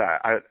 because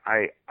I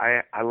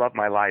love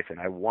my life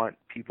and I want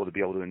people to be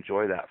able to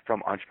enjoy that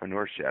from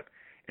entrepreneurship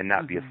and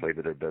not be a slave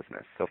to their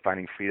business. So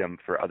finding freedom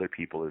for other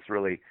people is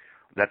really,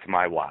 that's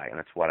my why, and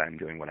that's what I'm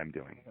doing when I'm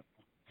doing.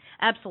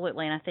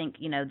 Absolutely, and I think,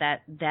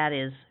 that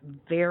is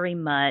very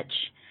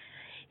much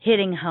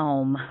hitting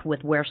home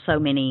with where so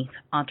many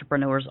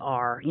entrepreneurs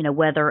are,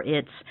 whether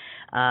it's,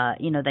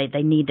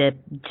 they need to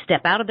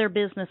step out of their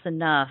business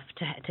enough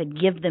to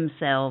give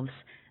themselves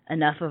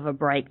enough of a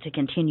break to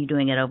continue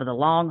doing it over the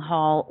long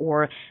haul,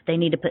 or they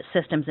need to put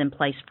systems in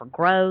place for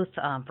growth,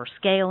 for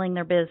scaling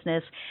their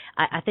business.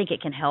 I think it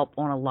can help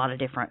on a lot of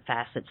different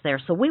facets there.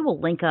 So we will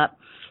link up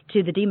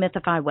to the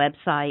Demythify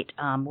website.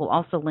 We'll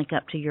also link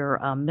up to your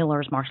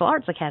Miller's Martial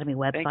Arts Academy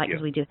website,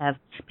 because we do have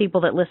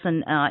people that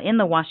listen in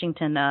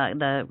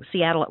the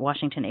Seattle at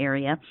Washington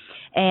area.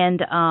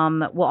 And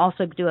we'll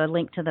also do a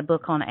link to the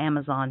book on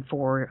Amazon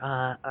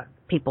for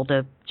people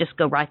to just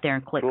go right there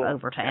and click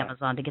over to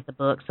Amazon to get the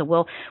book. So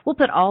we'll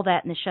put all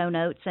that in the show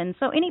notes. And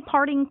so any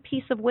parting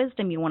piece of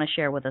wisdom you want to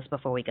share with us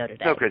before we go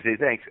today? No, Christy,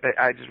 thanks.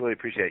 I just really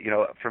appreciate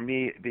it. For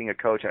me, being a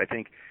coach, I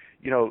think,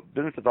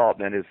 business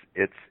development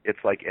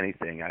it's like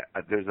anything.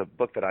 There's a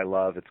book that I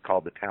love. It's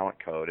called The Talent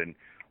Code. And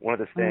one of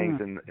the things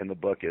in the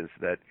book is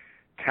that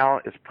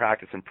talent is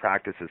practice and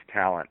practice is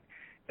talent.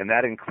 And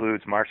that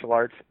includes martial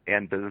arts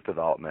and business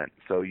development.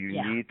 So you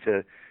need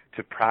to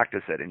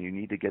practice it, and you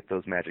need to get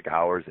those magic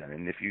hours in.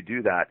 And if you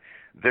do that,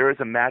 there is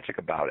a magic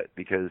about it,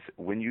 because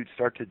when you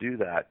start to do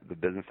that, the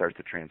business starts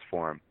to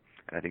transform.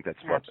 And I think that's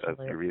what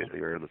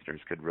your listeners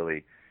could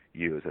really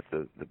use. That's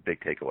the big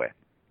takeaway.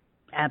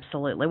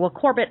 Absolutely. Well,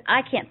 Corbett,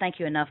 I can't thank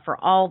you enough for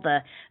all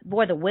the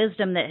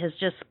wisdom that has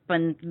just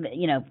been,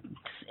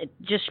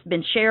 just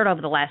been shared over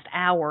the last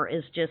hour.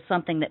 Is just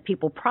something that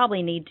people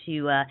probably need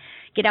to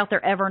get out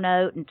their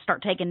Evernote and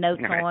start taking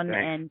notes on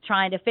and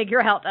trying to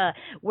figure out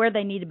where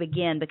they need to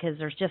begin, because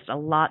there's just a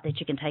lot that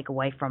you can take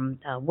away from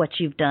what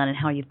you've done and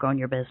how you've grown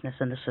your business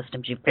and the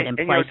systems you've put in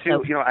place.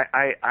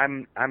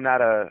 I'm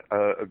not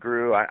a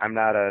guru. I'm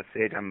not a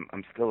sage.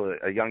 I'm still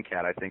a young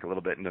cat, I think, a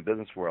little bit in the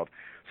business world.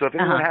 So if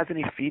anyone has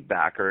any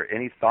feedback or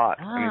any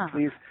thoughts,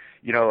 please,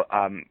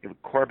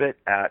 Corbett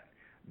at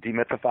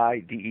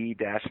demythify,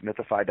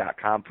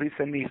 de-mythify.com. Please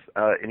send me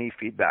any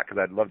feedback,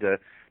 because I'd love to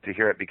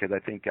hear it, because I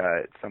think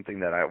it's something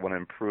that I want to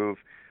improve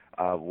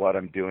what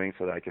I'm doing,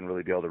 so that I can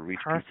really be able to reach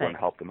people and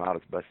help them out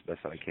as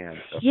best I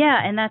can. So. Yeah,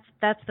 and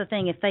that's the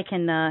thing. If they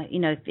can,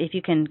 if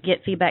you can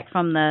get feedback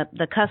from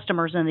the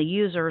customers and the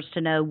users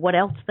to know what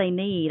else they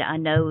need, I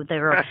know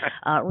there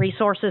are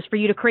resources for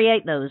you to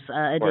create those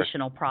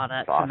additional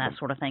products and that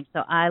sort of thing.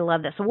 So I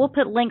love that. So we'll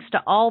put links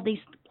to all these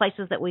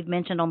places that we've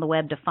mentioned on the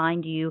web to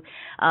find you,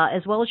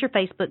 as well as your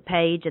Facebook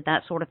page and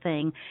that sort of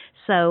thing.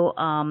 So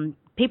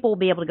people will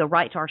be able to go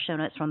right to our show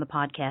notes from the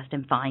podcast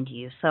and find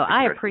you. So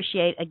I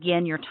appreciate,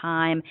 again, your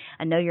time.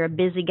 I know you're a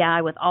busy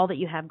guy with all that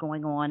you have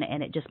going on,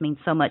 and it just means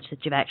so much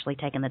that you've actually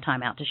taken the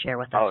time out to share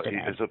with us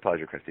today. It's a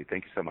pleasure, Christy.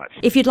 Thank you so much.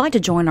 If you'd like to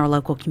join our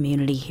local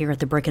community here at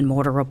the Brick and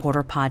Mortar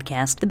Reporter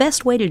podcast, the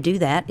best way to do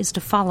that is to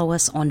follow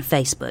us on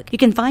Facebook. You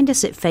can find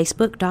us at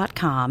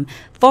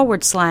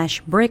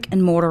facebook.com/Brick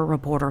and Mortar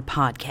Reporter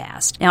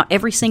podcast. Now,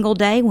 every single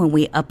day when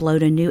we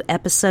upload a new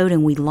episode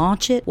and we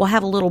launch it, we'll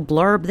have a little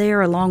blurb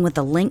there along with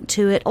a link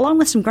to it, along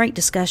with some great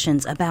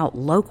discussions about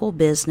local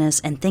business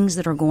and things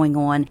that are going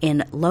on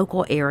in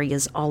local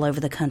areas all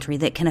over the country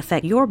that can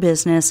affect your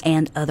business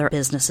and other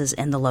businesses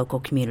in the local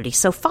community.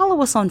 So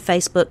follow us on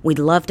Facebook. We'd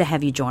love to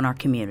have you join our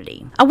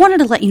community. I wanted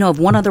to let you know of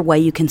one other way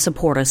you can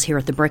support us here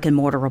at the Brick and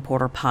Mortar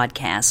Reporter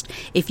podcast.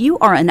 If you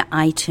are an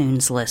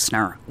iTunes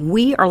listener,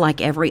 we are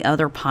like every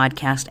other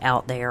podcast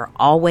out there,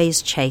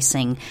 always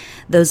chasing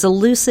those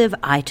elusive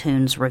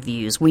iTunes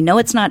reviews. We know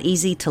it's not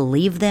easy to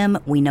leave them.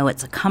 We know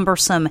it's a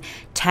cumbersome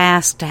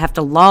task to have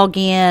to log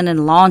in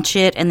and launch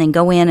it and then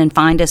go in and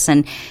find us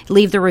and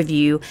leave the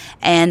review.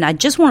 And I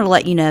just want to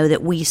let you know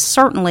that we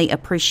certainly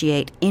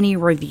appreciate any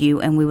review,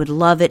 and we would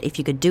love it if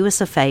you could do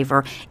us a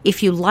favor.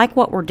 If you like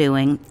what we're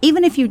doing,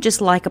 even if you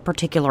just like a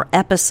particular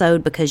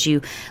episode because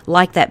you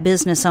like that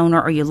business owner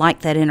or you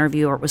like that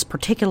interview or it was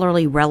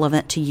particularly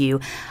relevant to you,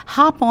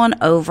 hop on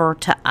over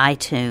to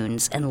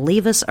iTunes and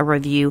leave us a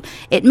review.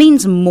 It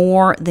means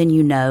more than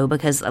you know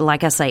because,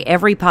 like I say,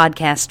 every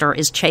podcaster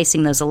is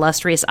chasing those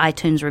illustrious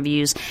iTunes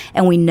reviews,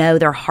 and we know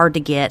they're hard to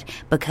get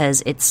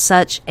because it's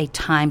such a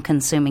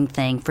time-consuming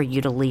thing for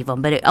you to leave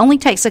them. But it only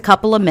takes a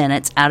couple of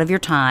minutes out of your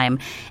time,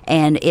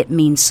 and it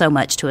means so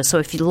much to us. So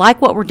if you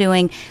like what we're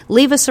doing,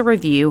 leave us a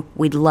review.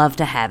 We'd love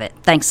to have it.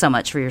 Thanks so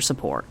much for your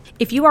support.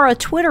 If you are a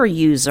Twitter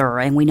user,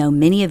 and we know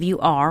many of you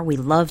are, we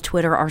love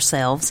Twitter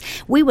ourselves,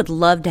 we would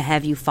love to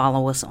have you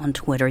follow us on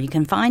Twitter. You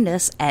can find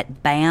us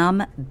at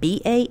BAM,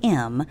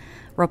 B-A-M,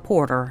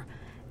 Reporter.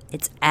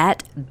 It's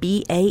at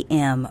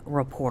BAM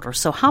Reporter.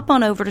 So hop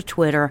on over to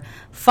Twitter,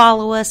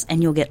 follow us,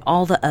 and you'll get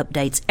all the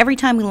updates every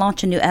time we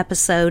launch a new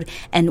episode.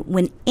 And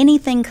when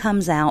anything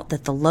comes out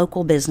that the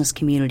local business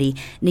community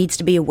needs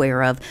to be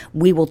aware of,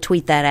 we will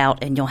tweet that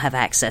out and you'll have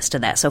access to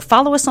that. So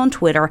follow us on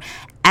Twitter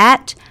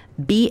at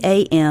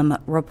BAM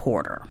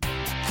Reporter.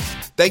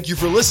 Thank you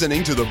for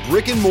listening to the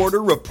Brick and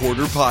Mortar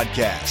Reporter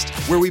podcast,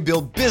 where we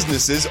build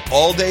businesses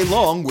all day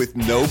long with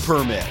no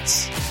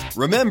permits.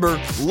 Remember,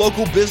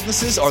 local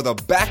businesses are the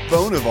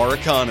backbone of our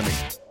economy.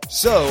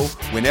 So,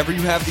 whenever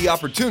you have the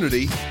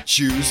opportunity,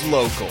 choose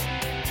local.